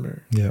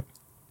customer. Yeah.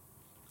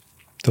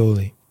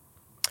 Totally.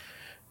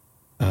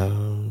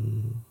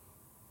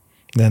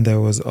 Then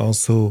there was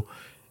also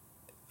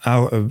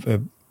how a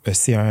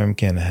CRM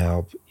can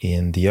help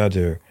in the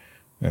other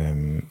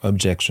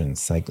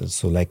objections,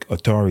 like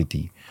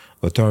authority.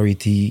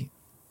 Authority,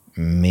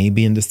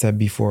 maybe in the step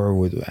before,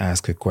 would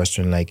ask a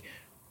question like,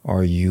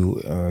 are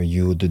you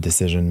the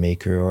decision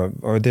maker?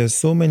 Or there's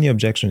so many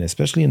objections,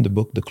 especially in the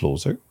book The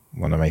Closer,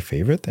 one of my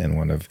favorite, and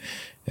one of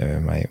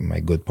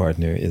my good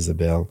partner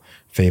Isabel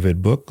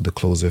favorite book, The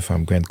Closer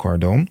from Grant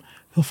Cardone.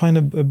 He'll find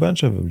a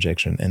bunch of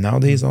objections. And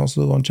nowadays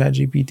also on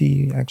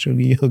ChatGPT,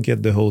 actually, you'll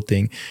get the whole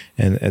thing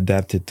and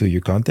adapt it to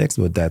your context.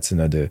 But that's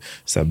another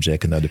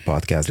subject, another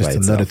podcast. Just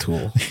another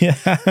tool.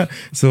 Yeah.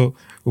 So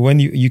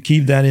when you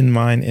keep that in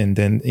mind, and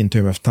then in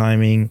terms of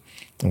timing,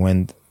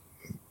 when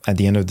at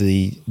the end of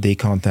the day, they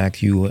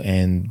contact you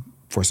and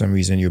for some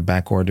reason your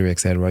back order,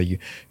 etc., you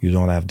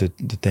don't have the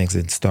things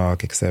in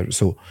stock, etc.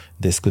 So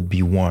this could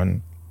be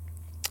one.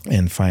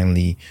 And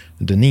finally,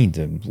 the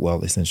need.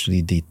 Well,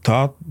 essentially, they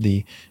thought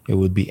it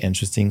would be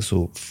interesting.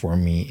 So for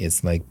me,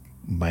 it's like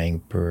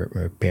buying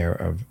a pair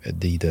of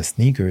Adidas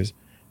sneakers.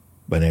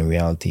 But in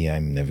reality,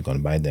 I'm never going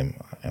to buy them.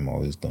 I'm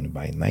always going to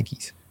buy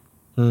Nikes.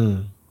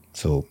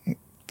 So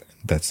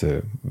that's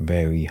a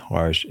very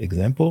harsh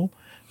example.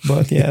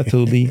 But yeah,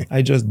 totally.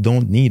 I just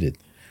don't need it.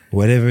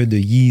 Whatever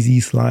the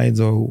Yeezy slides,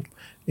 or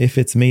if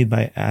it's made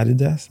by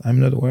Adidas, I'm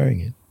not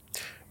wearing it.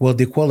 Well,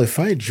 they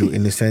qualified you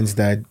in the sense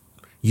that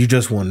you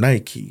just want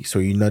Nike, so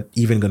you're not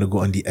even going to go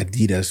on the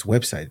Adidas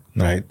website,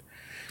 right?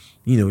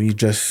 You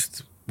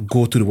just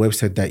go to the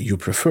website that you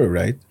prefer,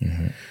 right?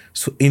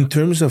 So in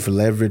terms of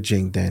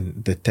leveraging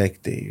then the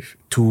tech, Dave,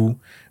 to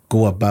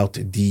go about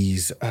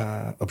these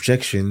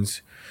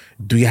objections,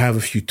 do you have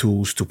a few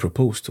tools to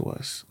propose to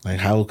us?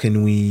 Like how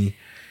can we,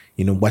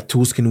 what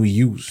tools can we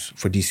use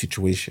for these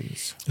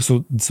situations?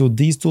 So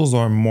these tools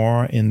are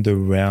more in the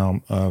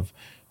realm of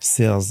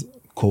sales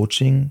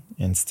coaching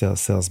and still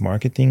sales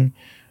marketing.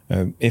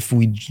 If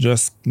we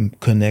just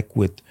connect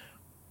with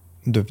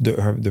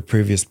the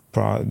previous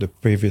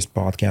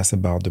podcast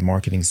about the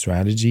marketing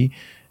strategy,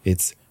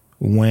 it's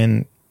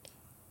when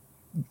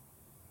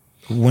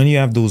you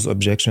have those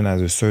objections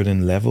at a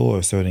certain level or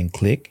a certain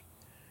click,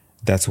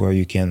 that's where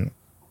you can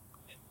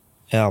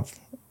help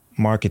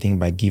marketing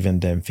by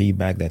giving them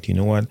feedback that, you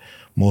know what,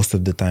 most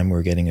of the time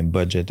we're getting a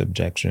budget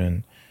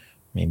objection.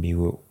 Maybe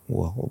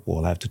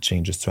we'll have to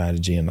change the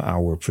strategy and how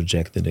we're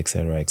projected, et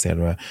cetera, et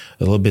cetera.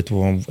 A little bit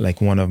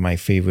like one of my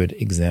favorite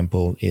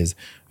example is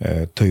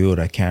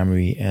Toyota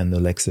Camry and the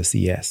Lexus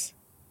ES.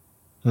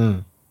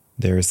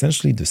 They're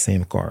essentially the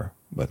same car,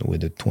 but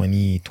with a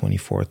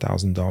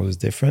 $24,000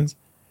 difference.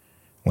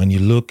 When you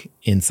look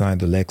inside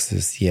the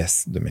Lexus,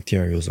 yes, the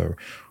materials are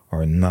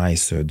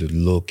nicer. The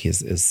look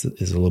is a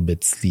little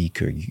bit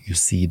sleeker. You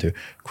see the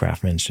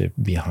craftsmanship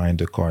behind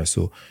the car.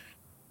 So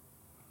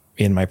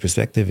in my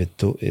perspective, it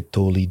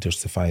totally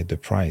justified the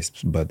price.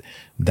 But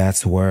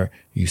that's where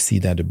you see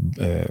that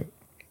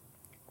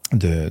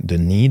the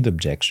need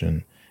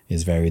objection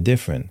is very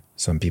different.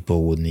 Some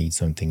people would need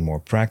something more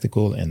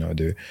practical, and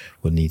other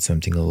would need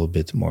something a little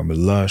bit more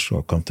lush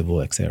or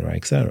comfortable, et cetera,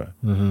 et cetera.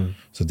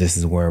 So this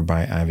is where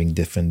by having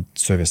different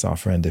service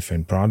offer and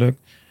different product,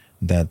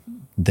 that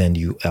then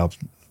you help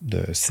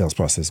the sales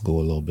process go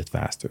a little bit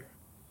faster.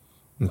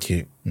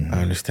 Okay,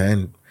 I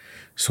understand.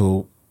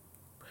 So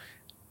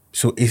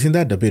isn't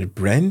that a bit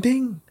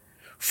branding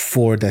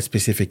for that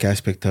specific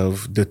aspect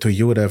of the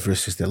Toyota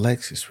versus the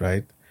Lexus,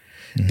 right?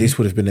 This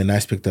would have been an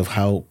aspect of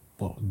how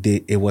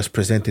it was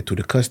presented to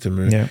the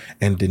customer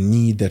and the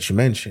need that you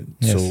mentioned.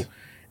 Yes. So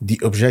the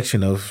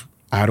objection of,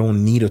 I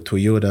don't need a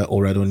Toyota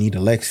or I don't need a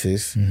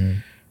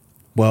Lexus.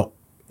 Well,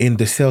 in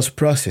the sales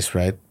process,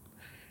 right,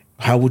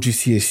 how would you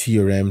see a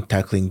CRM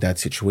tackling that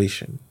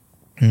situation?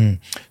 The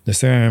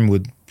CRM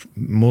would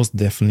most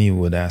definitely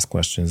would ask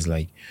questions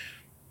like,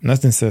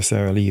 not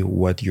necessarily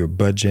what your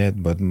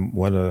budget, but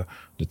what are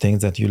the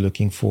things that you're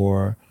looking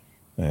for,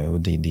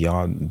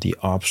 the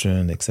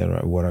option,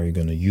 etc. What are you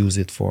going to use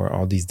it for?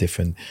 All these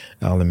different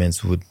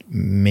elements would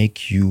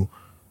make you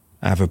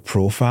have a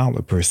profile,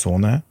 a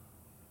persona,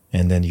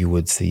 and then you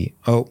would say,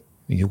 oh,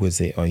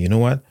 you know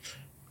what?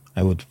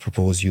 I would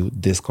propose you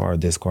this car.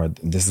 This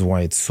is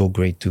why it's so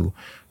great to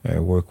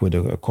work with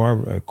a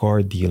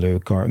car dealer,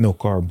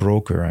 car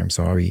broker. I'm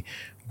sorry,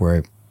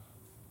 where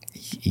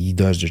he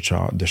does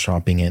the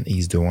shopping and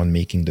he's the one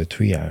making the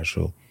triage.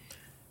 So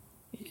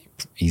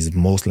he's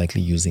most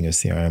likely using a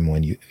CRM.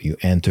 When you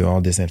enter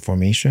all this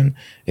information,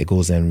 it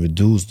goes and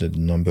reduce the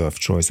number of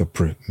choice or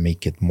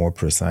make it more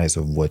precise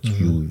of what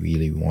you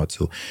really want.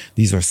 So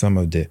these are some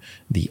of the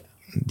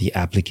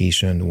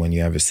application when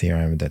you have a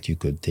CRM that you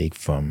could take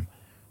from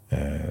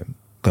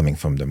coming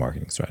from the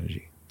marketing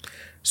strategy.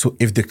 So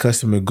if the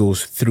customer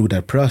goes through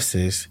that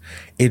process,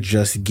 it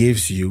just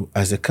gives you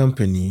as a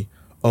company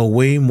a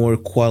way more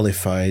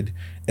qualified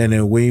and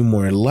a way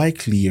more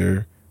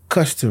likelier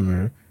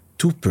customer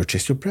to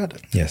purchase your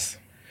product. Yes.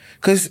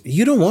 Because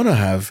you don't want to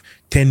have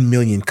 10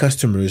 million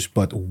customers,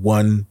 but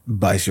one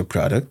buys your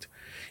product.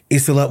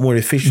 It's a lot more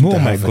efficient to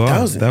have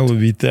 1,000. That would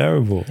be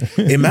terrible.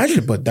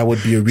 Imagine, but that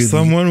would be a really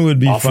someone would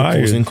be fired.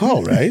 Closing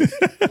call, right?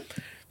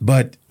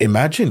 But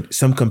imagine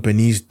some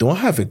companies don't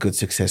have a good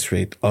success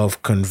rate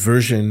of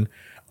conversion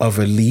of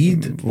a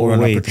lead or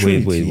an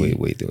opportunity.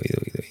 Wait.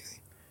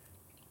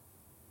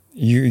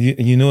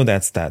 You know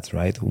that stats,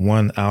 right?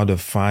 1 out of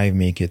 5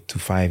 make it to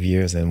 5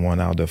 years, and 1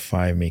 out of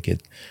 5 make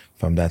it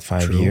from that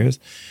 5 True. years.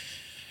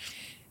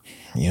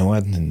 You know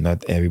what?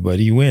 Not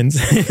everybody wins.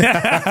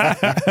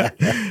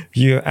 At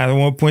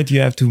one point, you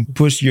have to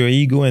push your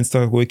ego and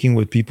start working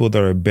with people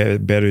that are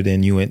better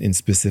than you in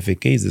specific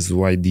cases. This is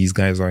why these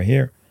guys are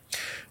here.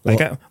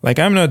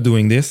 I'm not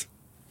doing this.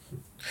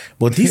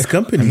 But these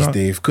companies,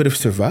 Dave, could have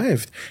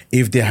survived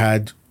if they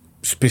had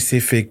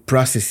specific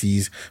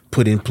processes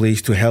put in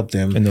place to help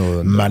them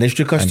manage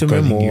the customer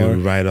I'm more.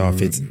 You right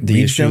off. It's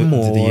the issue.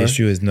 The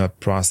issue is not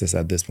process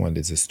at this point.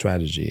 It's a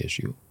strategy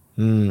issue.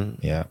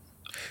 Yeah.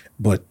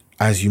 But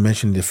as you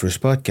mentioned in the first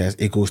podcast,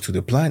 it goes to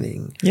the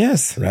planning.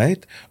 Yes.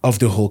 Right? Of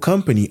the whole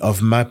company,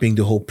 of mapping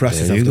the whole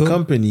process of the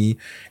company,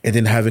 and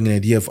then having an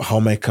idea of how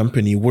my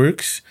company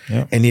works.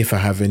 Yeah. And if I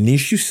have an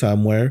issue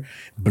somewhere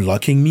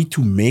blocking me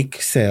to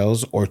make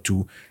sales or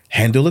to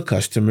handle a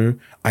customer,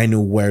 I know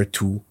where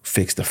to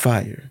fix the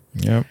fire.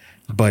 Yeah.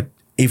 But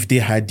if they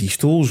had these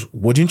tools,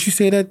 wouldn't you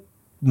say that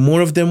more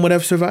of them would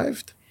have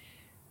survived?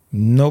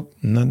 Nope,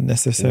 not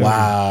necessarily.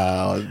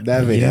 Wow,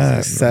 that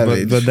is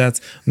savage.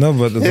 But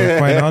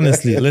quite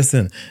honestly,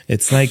 listen,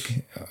 it's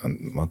like,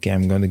 okay,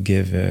 I'm going to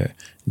give a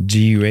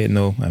G rate.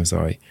 No, I'm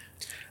sorry.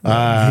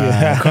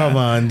 Come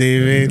on,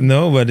 David.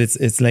 No, but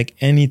it's like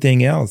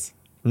anything else.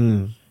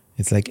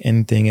 It's like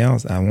anything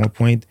else. At one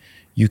point,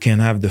 you can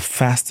have the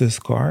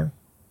fastest car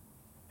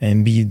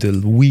and be the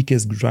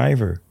weakest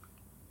driver.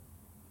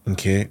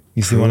 Okay.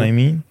 You see what I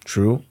mean?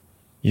 True.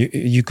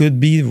 You could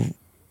be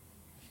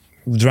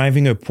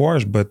driving a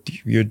Porsche, but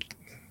you're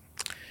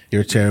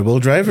a terrible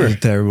driver. You're a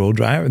terrible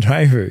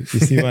driver. You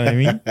see what I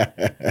mean?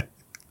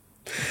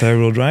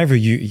 Terrible driver.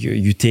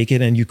 You take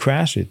it and you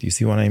crash it. You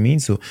see what I mean?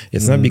 So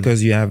it's not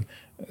because you have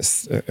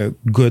a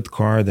good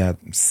car that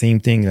same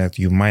thing that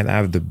you might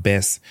have the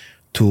best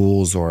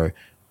tools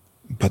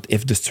but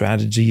if the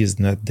strategy is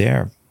not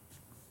there,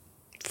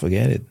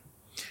 forget it.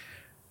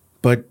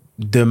 But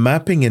the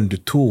mapping and the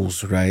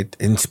tools, right,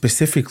 and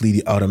specifically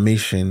the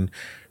automation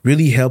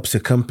really helps a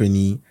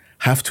company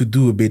have to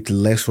do a bit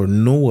less or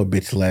know a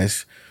bit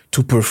less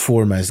to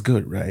perform as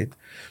good, right?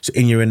 So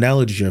in your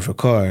analogy of a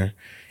car,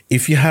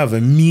 if you have a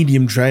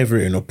medium driver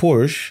in a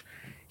Porsche,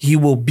 he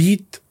will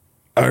beat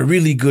a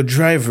really good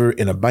driver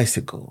in a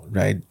bicycle,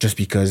 right? Just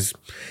because,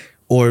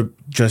 or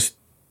just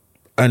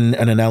an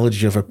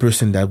analogy of a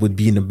person that would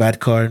be in a bad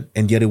car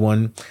and the other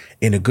one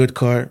in a good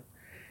car,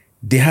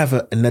 they have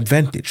an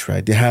advantage,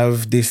 right? They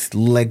have this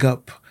leg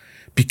up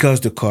because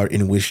the car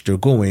in which they're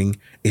going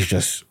is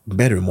just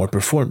better, more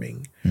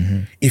performing.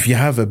 If you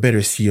have a better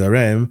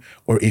CRM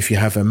or if you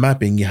have a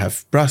mapping, you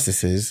have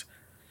processes,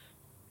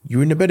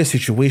 you're in a better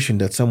situation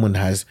that someone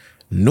has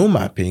no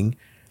mapping,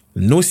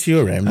 no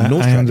CRM,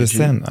 no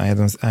strategy.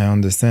 I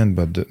understand,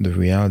 but the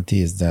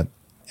reality is that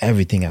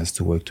everything has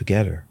to work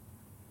together.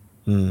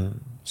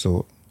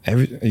 So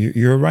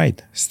you're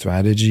right.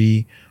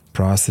 Strategy,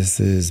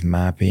 processes,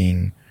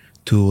 mapping,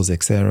 tools,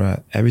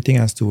 etc. Everything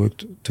has to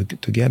work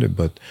together.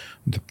 But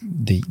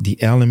the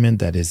element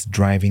that is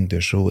driving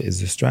the show is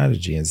the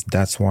strategy, and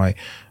that's why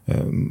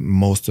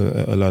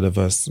a lot of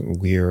us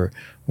we're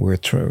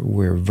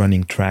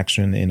running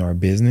traction in our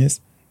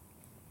business.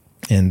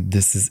 And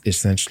this is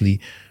essentially,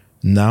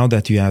 now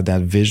that you have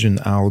that vision,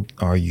 how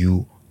are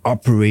you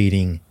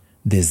operating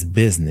this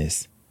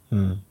business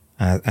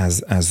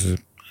as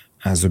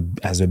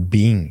a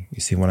being?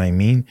 You see what I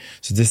mean?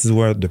 So this is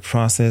where the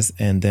process,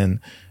 and then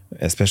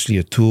especially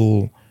a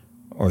tool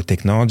or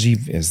technology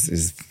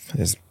is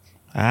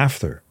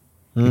after.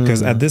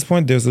 Because at this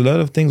point, there's a lot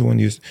of things when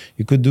you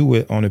could do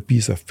it on a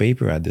piece of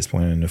paper at this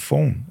point, on the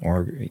phone,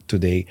 or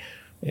today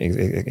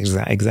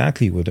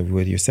exactly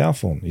with your cell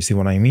phone. You see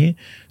what I mean?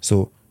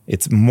 So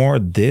it's more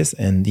this,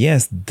 and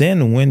yes,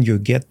 then when you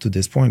get to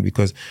this point,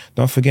 because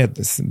don't forget,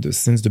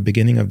 since the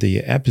beginning of the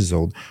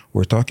episode,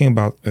 we're talking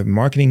about a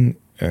marketing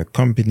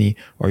company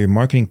or your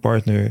marketing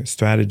partner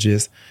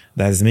strategist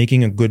that is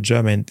making a good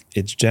job and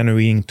it's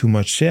generating too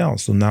much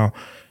sales. So now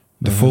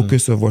the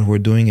focus of what we're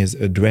doing is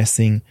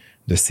addressing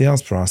the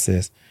sales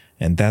process,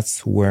 and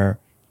that's where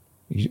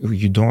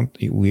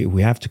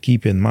we have to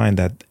keep in mind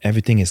that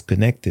everything is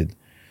connected.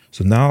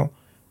 So now,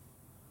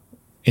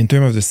 in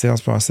terms of the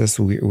sales process,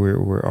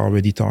 we're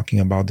already talking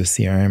about the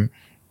CRM.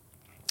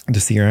 The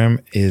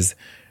CRM is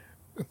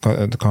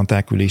the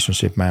contact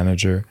relationship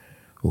manager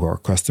or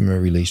customer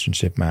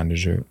relationship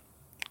manager.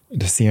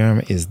 The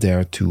CRM is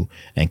there to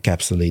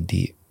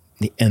encapsulate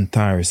the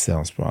entire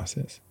sales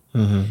process.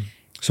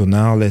 So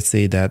now let's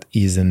say that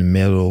he's in the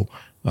middle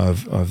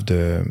of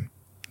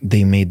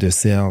they made the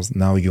sales.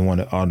 Now you want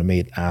to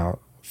automate how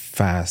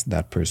fast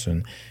that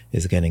person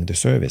is getting the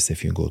service.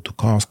 If you go to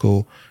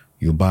Costco,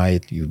 you buy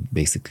it, you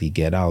basically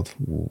get out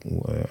of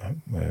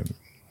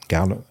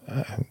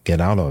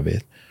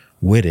it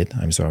with it.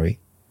 I'm sorry,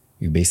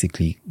 you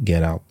basically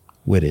get out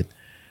with it.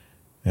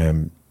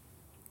 A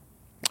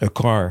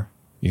car,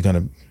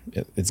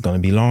 it's gonna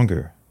be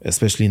longer,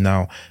 especially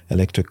now.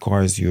 Electric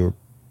cars, you're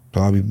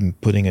probably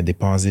putting a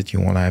deposit.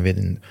 You won't have it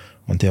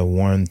until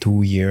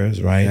 1-2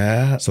 years, right?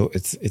 Yeah. So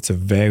it's a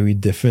very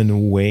different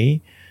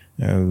way.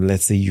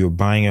 Let's say you're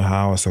buying a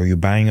house or you're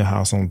buying a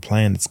house on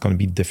plan, it's going to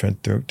be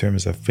different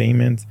terms of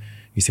payment.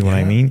 You see what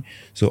I mean?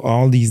 So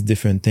all these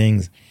different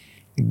things,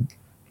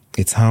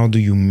 it's how do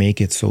you make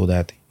it so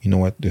that, you know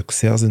what, the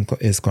sales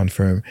is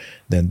confirmed,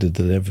 then the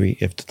delivery,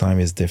 if the time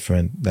is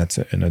different, that's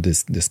another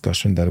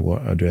discussion that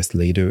we'll address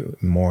later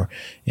more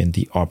in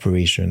the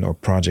operation or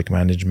project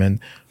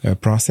management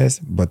process.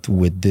 But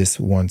with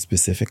this one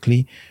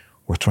specifically,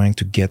 we're trying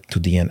to get to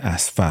the end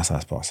as fast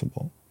as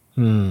possible.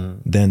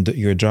 Then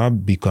your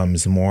job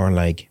becomes more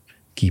like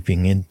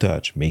keeping in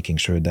touch, making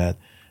sure that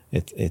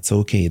it's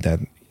okay, that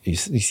you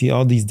see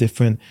all these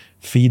different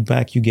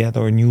feedback you get,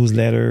 or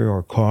newsletter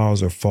or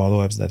calls or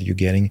follow-ups that you're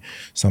getting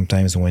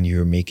sometimes when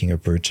you're making a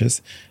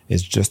purchase.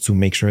 It's just to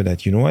make sure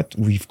that, you know what,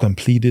 we've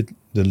completed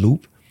the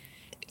loop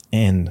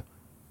and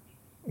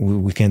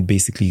we can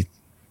basically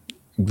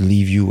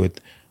leave you with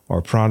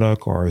our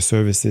product or our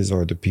services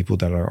or the people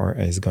that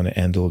is going to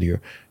handle your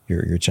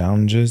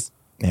challenges,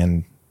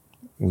 and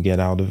we get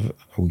out of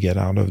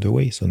the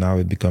way. So now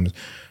it becomes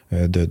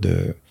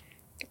the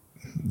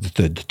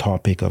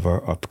topic of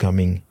our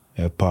upcoming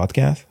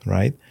podcast,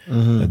 right?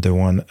 The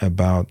one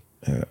about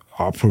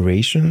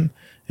operation,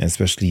 and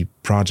especially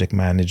project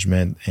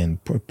management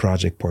and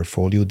project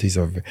portfolio. These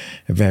are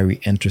a very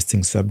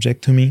interesting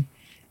subject to me.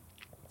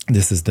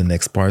 This is the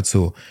next part.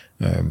 So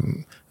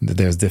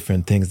there's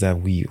different things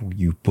that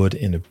you put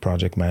in the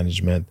project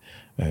management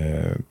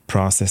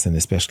process, and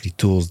especially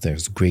tools.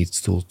 There's great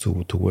tools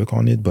to work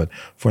on it. But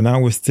for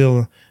now, we're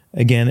still,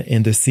 again,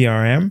 in the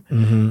CRM.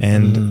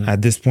 And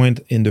at this point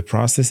in the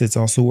process, it's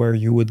also where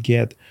you would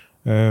get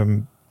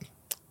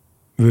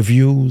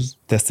reviews,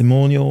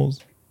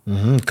 testimonials,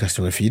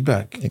 customer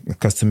feedback,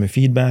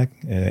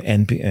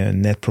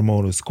 Net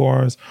Promoter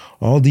Scores,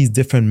 all these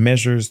different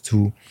measures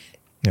to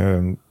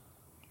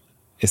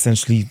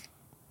essentially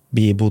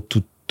be able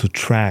to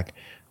track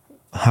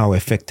how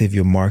effective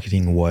your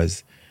marketing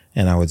was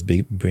and how it's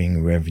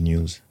bringing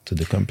revenues to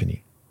the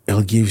company.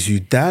 It gives you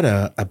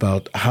data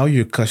about how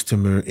your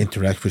customer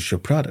interacts with your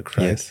product,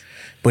 right? Yes.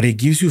 But it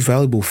gives you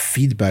valuable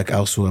feedback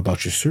also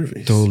about your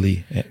service.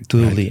 Totally.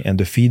 Right. And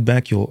the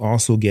feedback you'll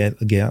also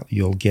get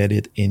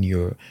it in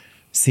your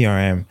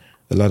CRM.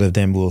 A lot of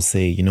them will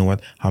say, you know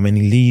what, how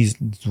many leads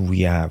do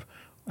we have?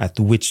 At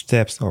which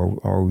steps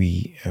are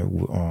we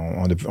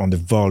on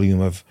the volume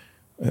of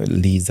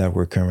leads that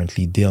we're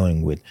currently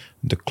dealing with?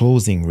 The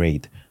closing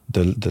rate,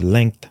 the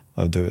length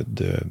of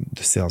the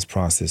sales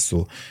process.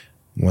 So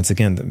once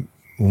again,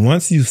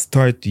 once you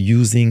start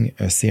using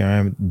a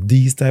CRM,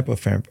 these type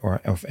of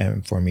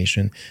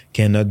information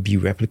cannot be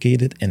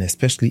replicated, and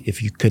especially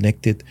if you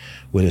connect it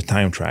with a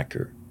time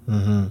tracker.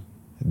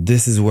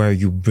 This is where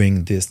you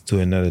bring this to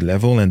another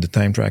level. And the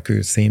time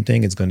tracker, same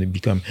thing, it's going to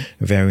become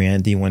very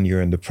handy when you're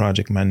in the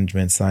project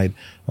management side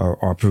or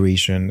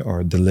operation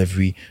or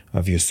delivery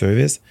of your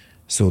service.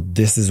 So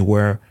this is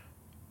where,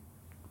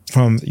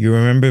 you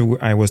remember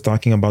I was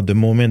talking about the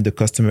moment the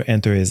customer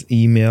enter his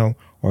email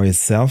or his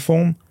cell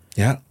phone.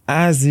 Yeah.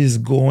 As he's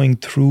going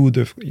through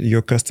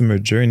your customer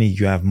journey,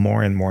 you have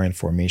more and more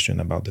information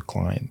about the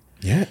client.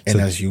 Yeah. And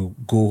as you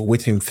go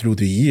with him through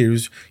the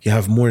years, you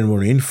have more and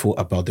more info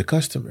about the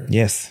customer.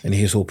 Yes. And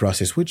his whole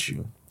process with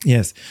you.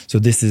 Yes. So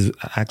this is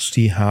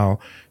actually how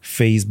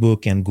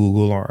Facebook and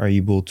Google are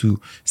able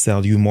to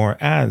sell you more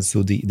ads.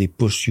 So they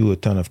push you a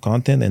ton of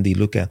content, and they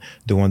look at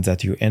the ones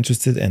that you're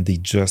interested in, and they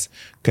just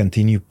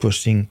continue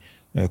pushing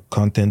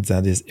content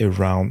that is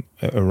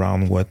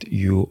around what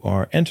you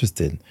are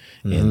interested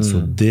in. So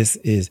this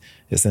is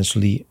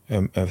essentially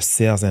a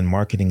sales and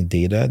marketing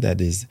data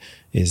that is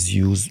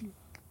used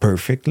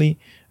perfectly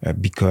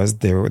because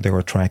they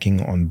were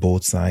tracking on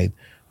both sides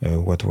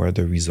what were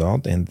the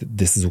result, and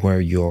this is where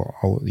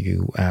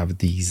you have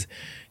these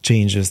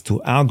changes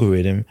to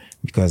algorithm,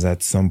 because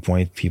at some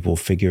point people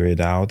figure it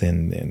out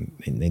and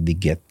they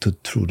get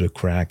through the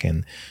crack,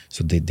 and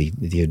so they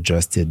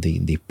adjust it,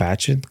 they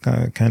patch it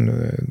kind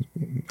of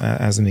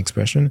as an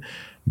expression.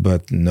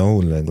 But no,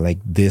 like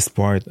this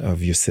part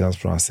of your sales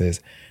process,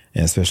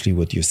 and especially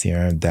with your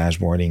CRM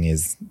dashboarding,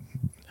 is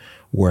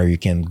where you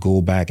can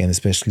go back and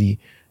especially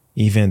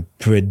even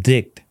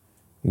predict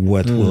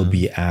what will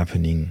be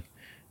happening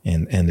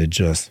and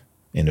adjust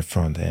in the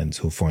front end.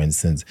 So for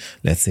instance,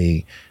 let's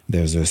say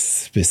there's a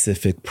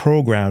specific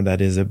program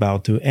that is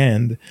about to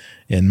end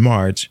in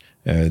March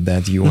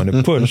that you want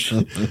to push,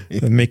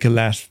 make a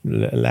last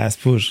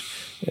push.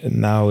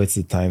 Now it's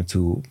the time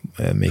to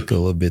make a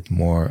little bit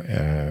more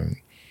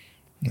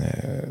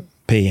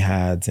pay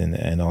ads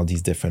and all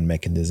these different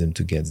mechanisms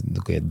to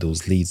get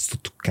those leads to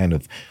kind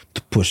of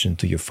to push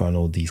into your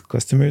funnel these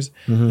customers,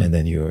 and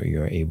then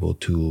you're able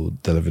to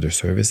deliver their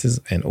services,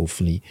 and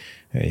hopefully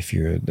if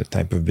you're the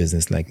type of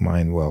business like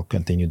mine, well,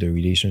 continue the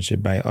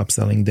relationship by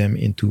upselling them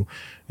into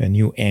a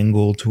new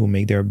angle to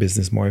make their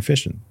business more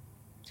efficient.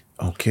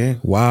 Okay.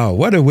 Wow,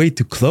 what a way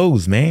to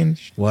close, man.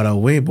 What a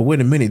way. But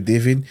wait a minute,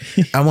 David.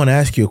 I want to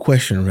ask you a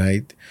question,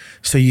 right?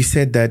 So you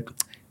said that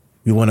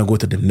we want to go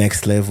to the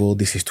next level.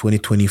 This is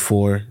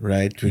 2024,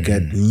 right? We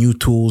got new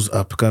tools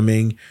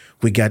upcoming.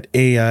 We got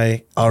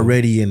AI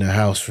already in the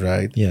house,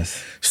 right?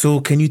 Yes. So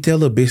can you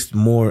tell a bit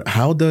more,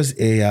 how does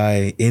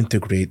AI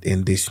integrate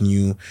in this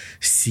new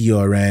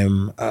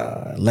CRM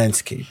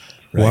landscape?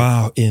 Right?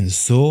 Wow, in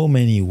so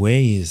many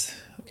ways.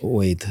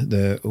 Wait,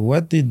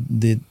 what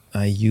did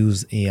I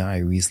use AI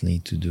recently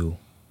to do?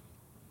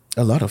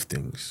 A lot of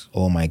things.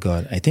 Oh my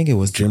God, I think it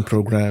was Gym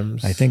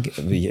programs. I think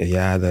that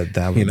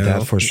You know?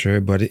 that for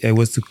sure. But it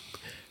was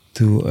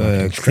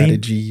to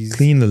strategies.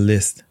 clean the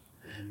list,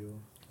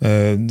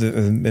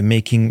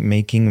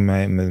 making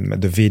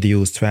the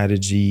video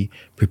strategy,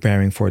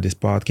 preparing for this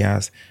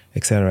podcast,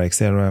 etc.,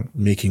 etc.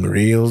 Making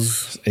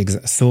reels.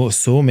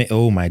 So many.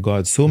 Oh my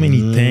God, so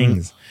many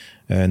things.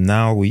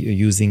 Now we're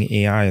using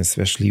AI,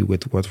 especially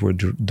with what we're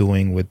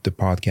doing with the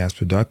podcast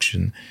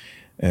production.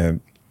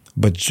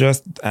 But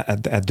just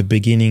at the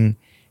beginning,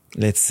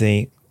 let's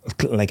say,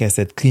 like I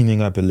said, cleaning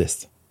up a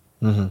list,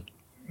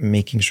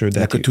 making sure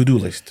that Like a to-do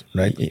list,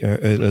 right?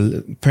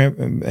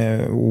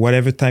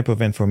 Whatever type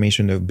of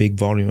information, a big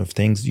volume of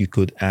things, you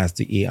could ask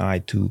the AI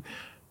to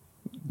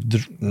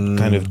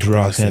kind of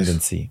draw a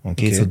tendency.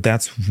 Okay, so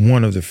that's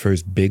one of the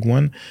first big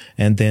one.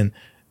 And then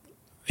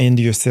in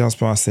your sales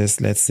process,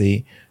 let's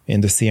say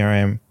in the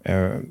CRM,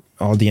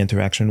 all the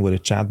interaction with a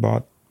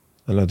chatbot,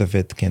 a lot of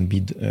it can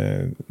be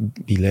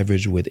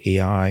leveraged with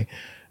AI.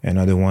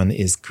 Another one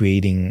is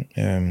creating,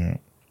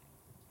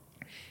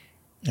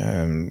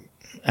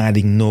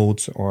 adding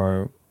notes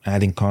or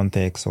adding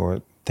context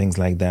or things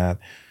like that.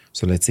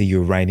 So let's say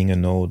you're writing a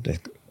note,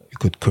 that you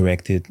could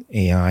correct it,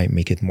 AI,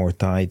 make it more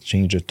tight,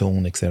 change the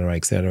tone, etc.,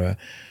 etc.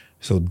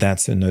 So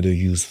that's another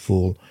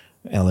useful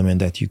element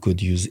that you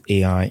could use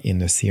AI in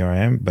the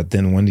CRM. But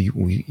then when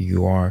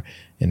you are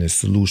in a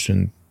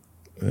solution,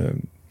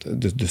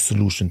 the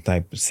solution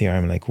type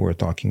CRM, like we were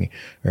talking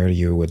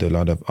earlier, with a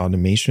lot of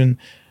automation,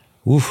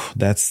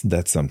 that's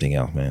something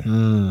else,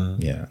 man.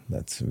 Yeah,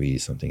 that's really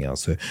something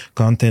else. So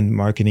content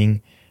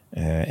marketing,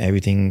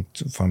 everything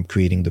from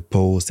creating the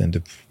post and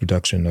the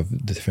production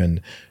of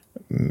different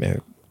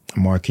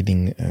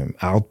marketing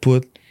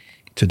output.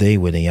 Today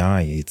with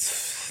AI,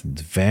 it's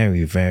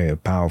very, very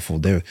powerful.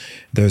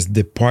 There's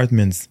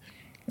departments.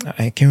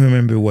 I can't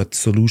remember what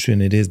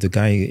solution it is. The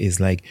guy is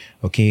like,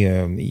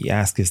 okay, he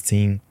asked his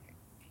team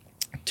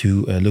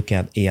to look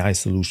at AI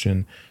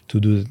solution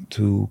to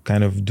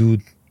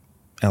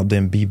help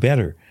them be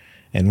better.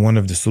 And one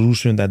of the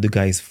solutions that the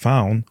guys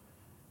found,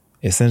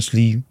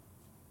 essentially,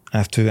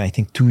 after I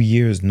think 2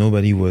 years,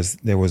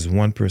 there was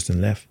one person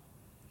left.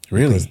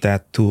 Really? Because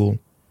that tool,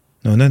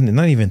 no,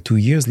 not even 2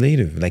 years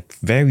later, like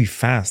very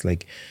fast,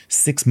 like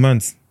 6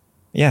 months.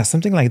 Yeah,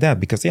 something like that.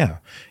 Because AI,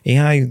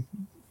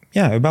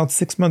 about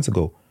 6 months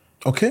ago.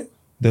 Okay.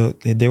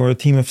 They were a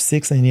team of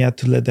 6 and he had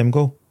to let them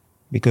go.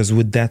 Because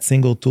with that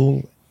single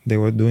tool, they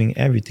were doing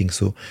everything.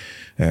 So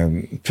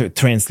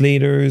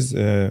translators,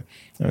 there's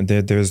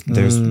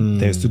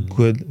the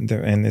good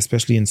there, and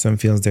especially in some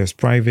fields, there's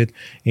private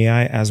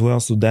AI as well.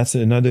 So that's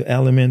another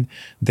element.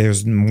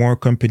 There's more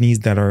companies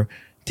that are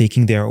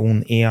taking their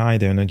own AI.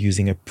 They're not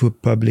using a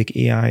public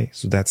AI.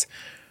 So that's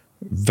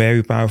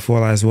very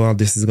powerful as well.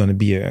 This is going to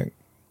be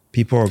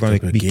people are going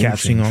to be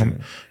catching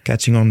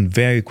on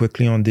very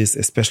quickly on this,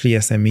 especially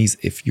SMEs.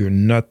 If you're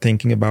not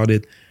thinking about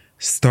it,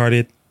 start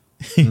it.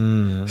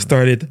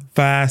 Start it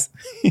fast.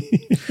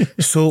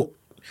 So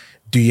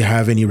do you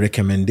have any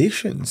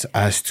recommendations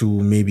as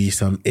to maybe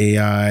some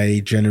AI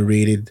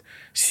generated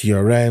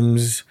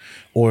CRMs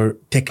or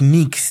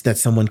techniques that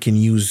someone can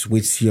use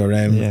with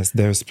CRM? Yes,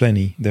 there's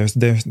plenty.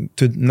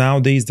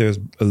 Nowadays there's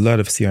a lot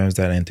of CRMs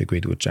that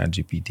integrate with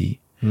ChatGPT.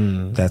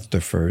 That's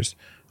the first.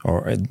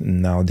 or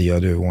now the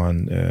other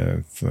one,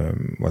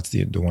 what's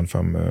the one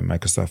from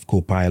Microsoft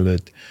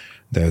Copilot?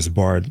 There's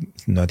Bard,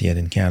 not yet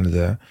in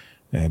Canada,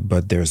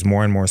 but there's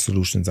more and more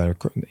solutions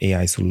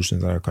AI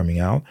solutions that are coming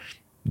out.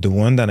 The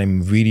one that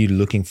I'm really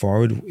looking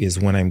forward is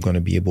when I'm going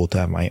to be able to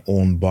have my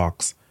own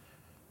box.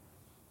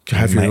 To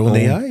have your own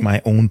AI?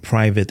 My own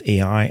private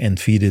AI and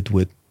feed it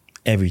with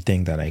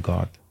everything that I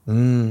got.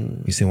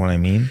 You see what I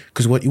mean?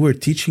 Because what you were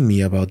teaching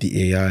me about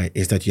the AI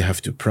is that you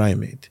have to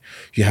prime it.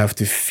 You have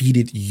to feed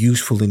it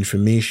useful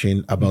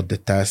information about the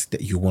task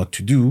that you want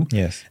to do.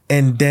 Yes.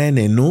 And then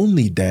and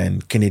only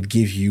then can it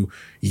give you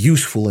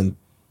useful and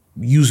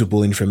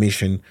usable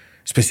information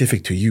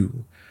specific to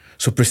you.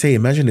 So per se,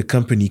 imagine a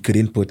company could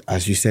input,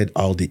 as you said,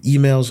 all the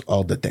emails,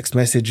 all the text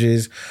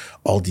messages,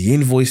 all the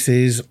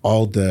invoices,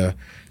 all the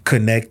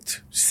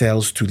connect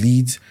sales to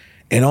leads,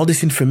 and all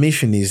this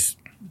information is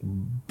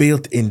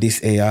built in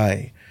this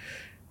AI.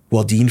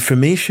 Well, the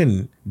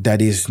information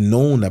that is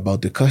known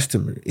about the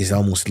customer is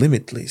almost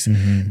limitless.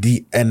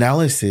 The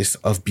analysis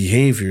of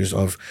behaviors,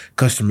 of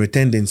customer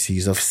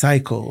tendencies, of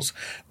cycles,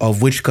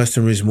 of which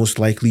customer is most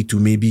likely to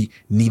maybe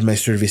need my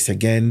service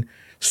again,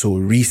 so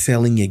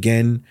reselling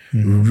again,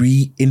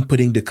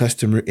 re-inputting the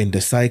customer in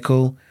the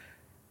cycle,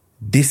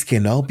 this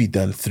can all be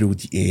done through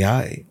the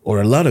AI, or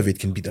a lot of it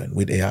can be done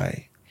with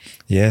AI.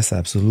 Yes,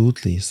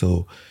 absolutely.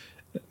 So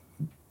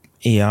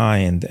AI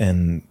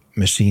and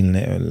machine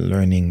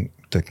learning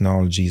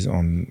technologies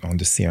on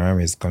the CRM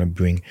is going to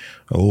bring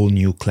a whole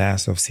new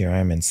class of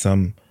CRM, and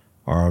some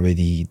are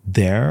already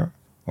there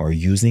or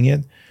using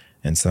it,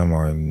 and some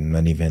are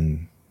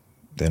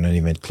they're not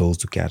even close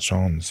to catch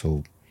on.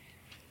 So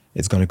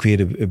it's going to create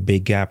a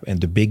big gap.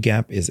 And the big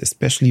gap is,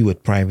 especially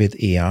with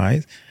private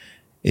AI,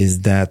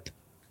 is that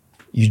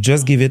you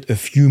just give it a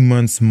few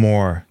months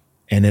more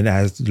and it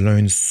has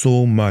learned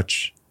so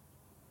much.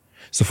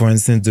 So for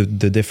instance,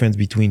 the difference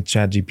between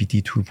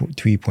ChatGPT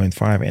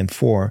 3.5 and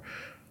 4,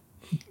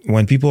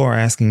 when people are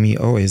asking me,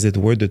 oh, is it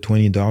worth the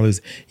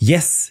 $20?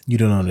 Yes. You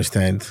don't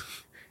understand.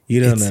 You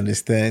don't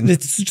understand.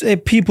 It's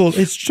people,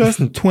 it's just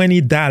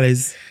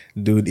 $20.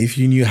 Dude, if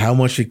you knew how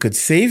much it could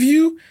save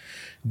you,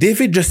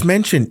 David just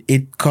mentioned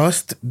it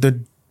cost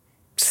the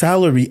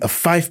salary of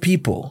 5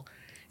 people.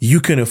 You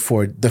can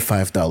afford the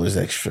 $5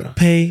 extra.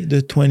 Pay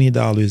the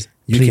 $20.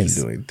 You please.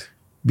 can do it.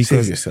 Because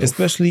Save yourself.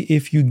 especially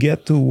if you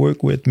get to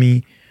work with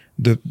me,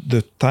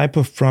 the type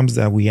of prompts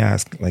that we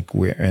ask, like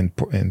we're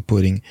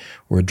inputting,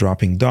 we're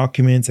dropping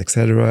documents,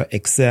 etc.,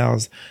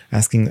 Excels,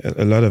 asking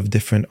a lot of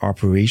different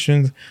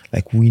operations.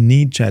 Like we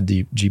need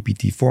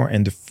ChatGPT-4,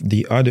 and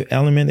the other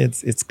element,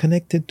 it's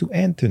connected to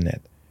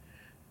internet.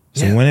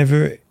 So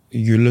whenever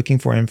you're looking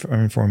for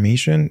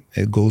information,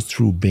 it goes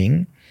through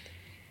Bing.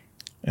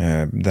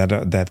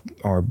 That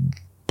are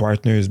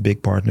partners,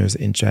 big partners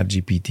in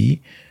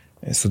ChatGPT.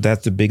 So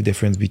that's the big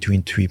difference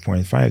between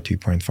 3.5.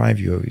 3.5,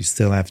 you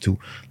still have to,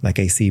 like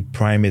I say,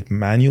 prime it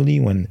manually.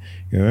 When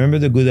you remember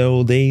the good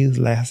old days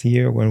last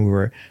year when we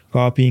were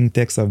copying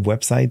text of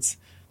websites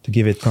to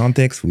give it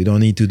context, we don't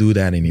need to do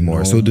that anymore.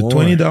 No so the more.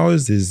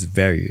 $20 is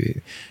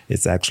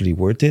it's actually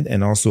worth it.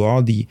 And also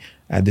all the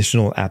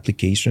additional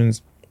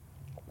applications,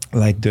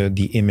 like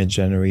the image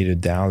generator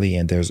DALL-E,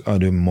 and there's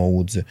other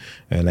modes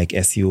like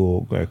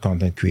SEO,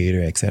 content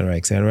creator, etc.,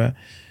 etc.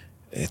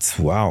 It's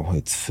wow.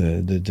 It's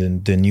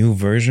the new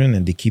version,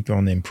 and they keep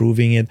on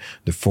improving it.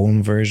 The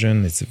phone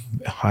version, it's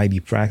highly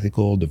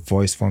practical. The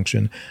voice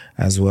function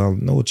as well.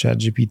 No,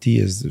 ChatGPT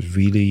is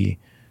really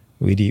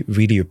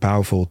a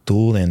powerful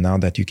tool. And now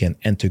that you can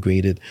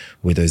integrate it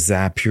with a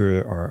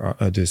Zapier or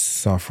other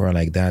software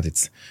like that,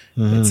 it's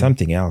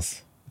something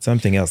else.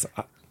 Something else.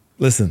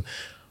 Listen,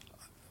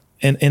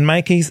 and in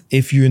my case,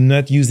 if you're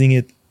not using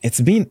it, it's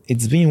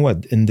been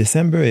what? In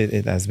December,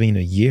 it has been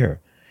a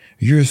year.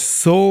 You're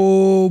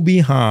so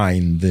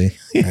behind.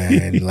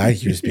 And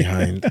light years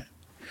behind.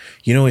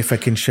 You know, if I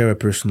can share a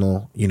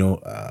personal,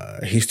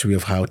 history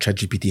of how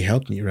ChatGPT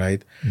helped me,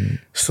 right?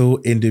 So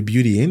in the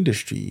beauty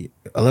industry,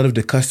 a lot of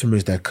the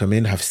customers that come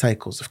in have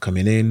cycles of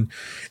coming in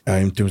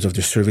terms of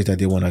the service that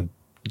they want to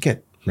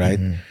get, right?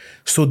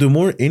 So the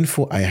more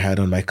info I had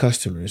on my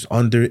customers,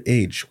 on their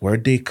age, where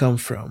they come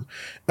from,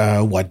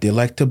 what they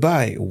like to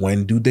buy,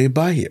 when do they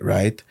buy it,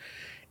 right?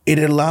 It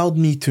allowed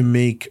me to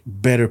make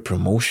better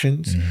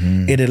promotions.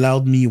 It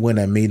allowed me, when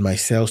I made my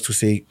sales, to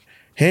say,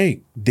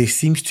 hey, this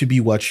seems to be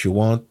what you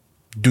want.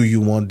 Do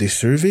you want this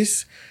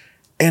service?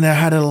 And I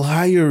had a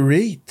higher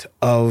rate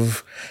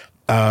of,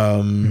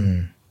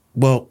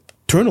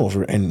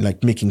 turnover and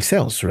like making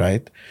sales,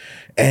 right?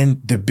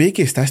 And the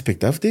biggest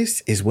aspect of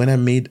this is when I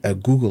made a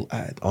Google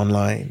ad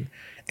online,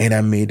 and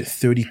I made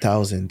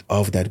 30,000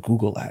 of that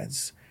Google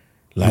ads,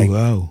 like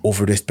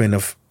over the span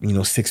of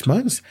 6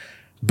 months.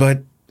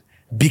 But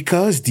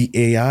because the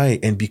AI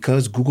and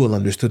because Google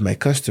understood my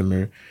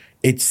customer,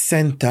 it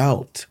sent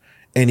out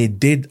and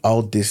it did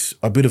all this,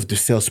 a bit of the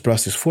sales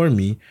process for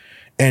me,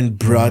 and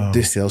brought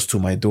the sales to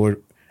my door,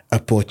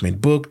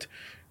 appointment booked,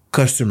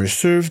 customer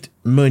served,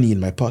 money in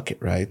my pocket,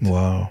 right?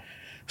 Wow.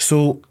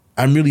 So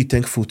I'm really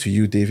thankful to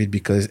you, David,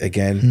 because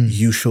again,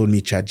 you showed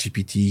me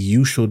ChatGPT,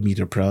 you showed me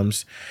the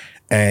prompts,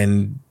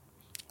 And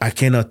I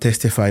cannot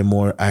testify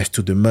more as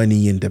to the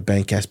money and the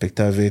bank aspect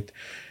of it.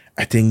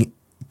 I think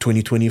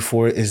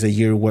 2024 is a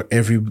year where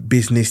every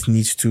business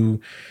needs to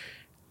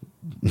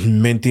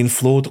maintain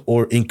float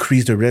or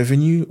increase the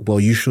revenue. Well,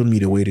 you showed me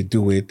the way to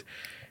do it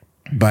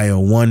by a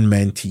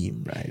one-man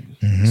team, right?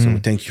 So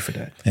thank you for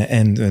that.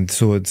 And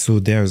so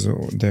there's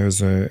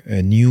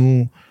a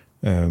new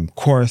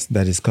course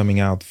that is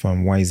coming out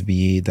from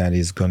WiseBA that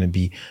is going to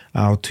be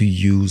how to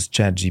use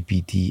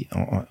ChatGPT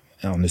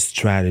on a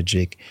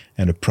strategic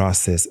and a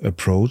process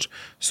approach.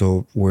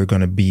 So we're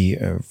going to be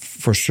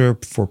for sure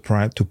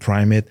to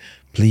prime it.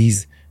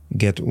 Please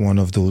get one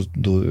of those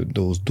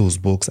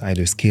books,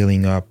 either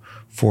Scaling Up,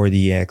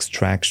 4DX,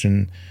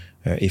 Traction.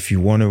 If you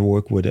want to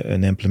work with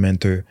an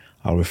implementer,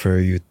 I'll refer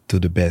you to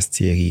the best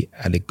Thierry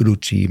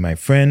Allegrucci, my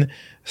friend.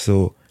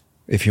 So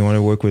if you want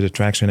to work with a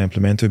Traction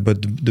implementer,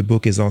 but the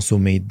book is also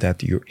made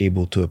that you're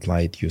able to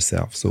apply it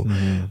yourself. So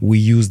we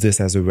use this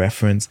as a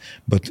reference,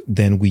 but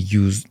then we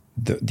use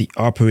the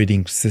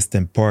operating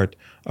system part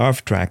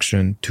of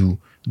Traction to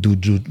do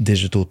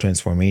digital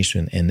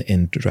transformation. And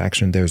in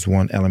Traction, there's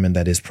one element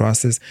that is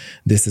process.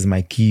 This is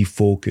my key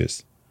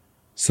focus.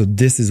 So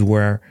this is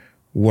where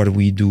what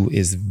we do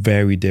is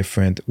very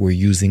different. We're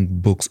using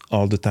books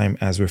all the time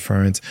as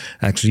reference.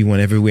 Actually,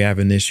 whenever we have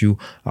an issue,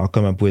 I'll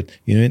come up with,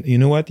 you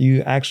know what?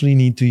 You actually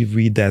need to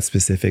read that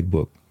specific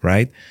book,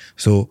 right?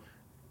 So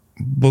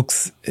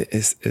books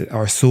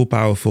are so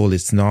powerful.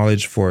 It's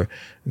knowledge for,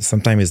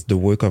 sometimes it's the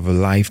work of a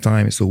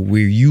lifetime. So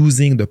we're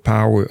using the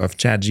power of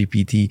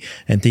ChatGPT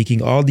and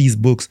taking all these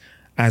books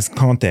as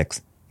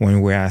context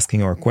when we're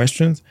asking our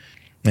questions,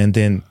 and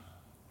then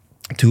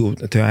to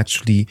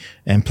actually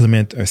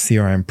implement a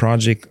CRM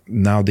project.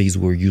 Nowadays,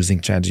 we're using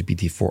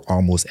ChatGPT for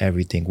almost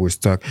everything. We're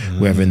stuck.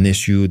 We have an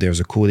issue.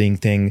 There's a coding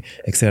thing,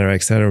 et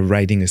cetera,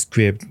 writing a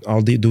script,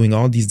 doing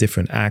all these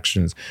different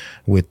actions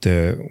with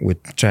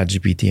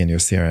ChatGPT and your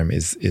CRM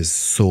is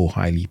so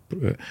highly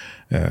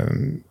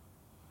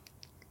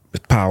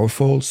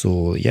powerful.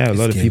 So yeah, a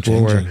lot of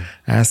people are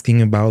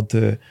asking about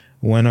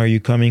when are you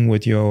coming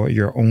with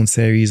your own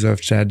series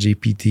of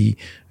ChatGPT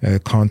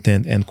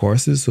content and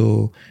courses?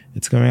 So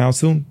it's coming out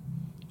soon.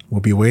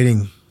 We'll be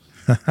waiting.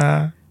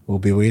 We'll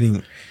be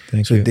waiting.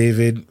 Thank you. So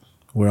David,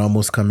 we're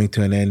almost coming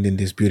to an end in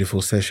this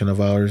beautiful session of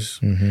ours.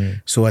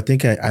 So I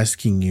think I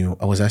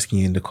was asking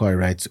you in the car,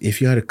 right? So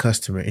if you had a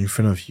customer in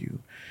front of you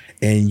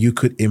and you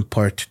could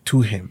impart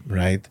to him,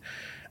 right,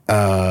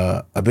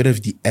 a bit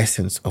of the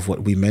essence of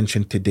what we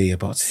mentioned today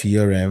about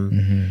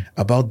CRM,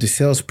 about the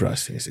sales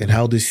process and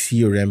how the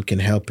CRM can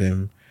help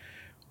him,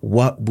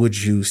 what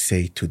would you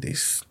say to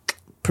this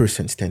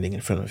person standing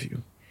in front of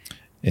you?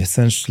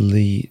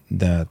 Essentially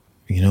that,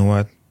 you know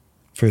what?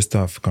 First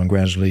off,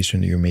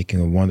 congratulations, you're making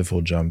a wonderful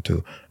jump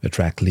to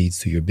attract leads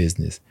to your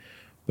business.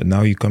 But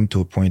now you come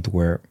to a point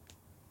where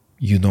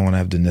you don't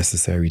have the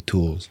necessary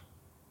tools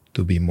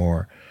to be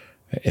more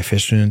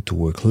efficient, to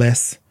work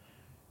less,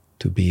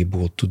 to be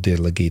able to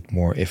delegate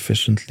more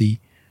efficiently,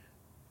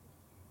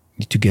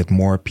 to get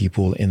more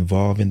people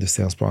involved in the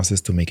sales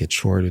process, to make it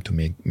shorter,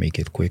 to make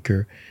it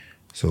quicker.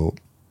 So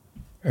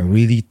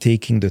really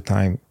taking the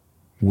time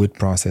with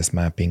process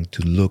mapping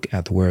to look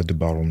at where the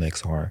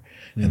bottlenecks are,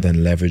 and then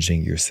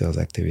leveraging your sales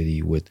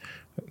activity with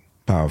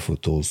powerful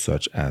tools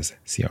such as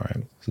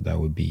CRM. So that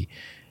would be,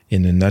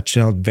 in a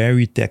nutshell,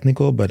 very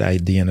technical, but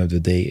at the end of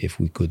the day, if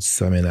we could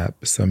sum it up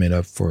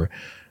for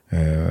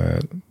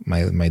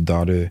my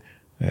daughter,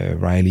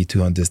 Riley,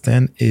 to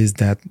understand, is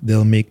that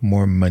they'll make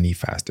more money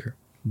faster.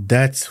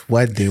 That's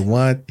what they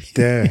want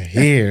to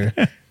hear,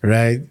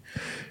 right?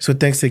 So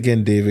thanks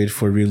again, David,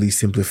 for really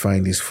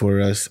simplifying this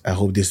for us. I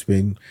hope this has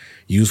been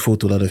useful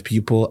to a lot of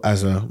people.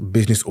 As a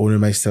business owner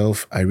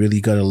myself, I really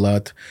got a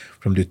lot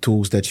from the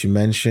tools that you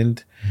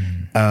mentioned.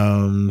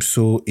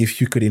 So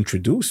if you could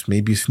introduce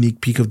maybe a sneak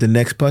peek of the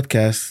next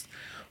podcast,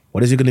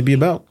 what is it going to be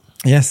about?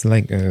 Yes,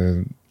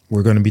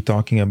 we're going to be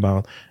talking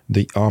about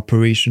the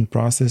operation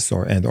process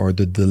or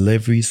the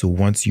delivery. So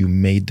once you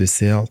made the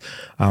sale,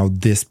 how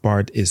this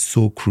part is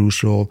so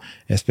crucial,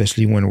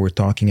 especially when we're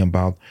talking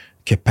about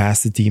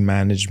capacity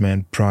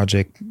management,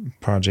 project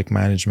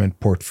management,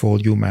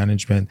 portfolio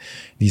management.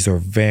 These are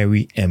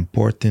very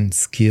important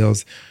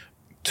skills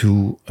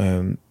to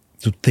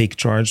take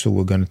charge. So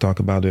we're going to talk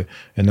about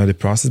another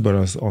process, but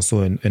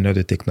also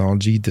another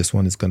technology. This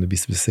one is going to be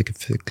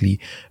specifically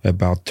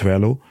about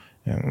Trello.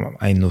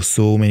 I know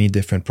so many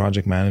different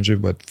project managers,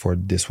 but for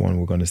this one,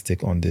 we're going to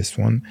stick on this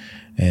one.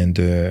 And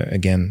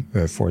again,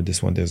 for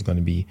this one, there's going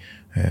to be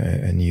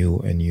a new.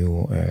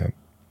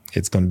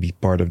 It's going to be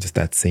part of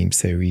that same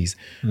series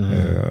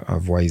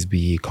of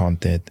WiseBA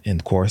content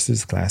and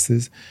classes.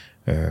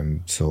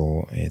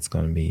 So it's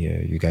going to be,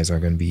 you guys are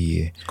going to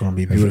be... It's going to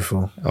be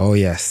beautiful. Oh,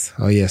 yes.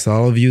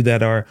 All of you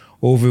that are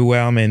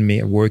overwhelmed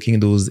and working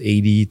those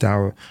 80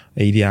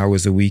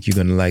 hours a week, you're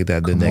going to like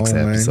that the next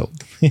episode.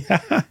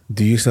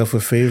 Do yourself a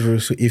favor.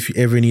 So if you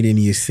ever need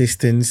any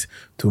assistance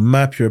to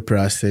map your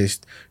process,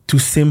 to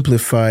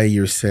simplify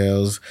your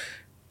sales,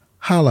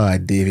 holla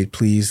at David,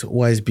 please,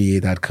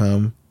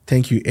 wiseba.com.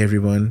 Thank you,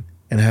 everyone,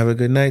 and have a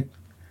good night.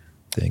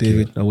 Thank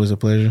David, you. always a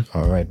pleasure.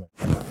 All right.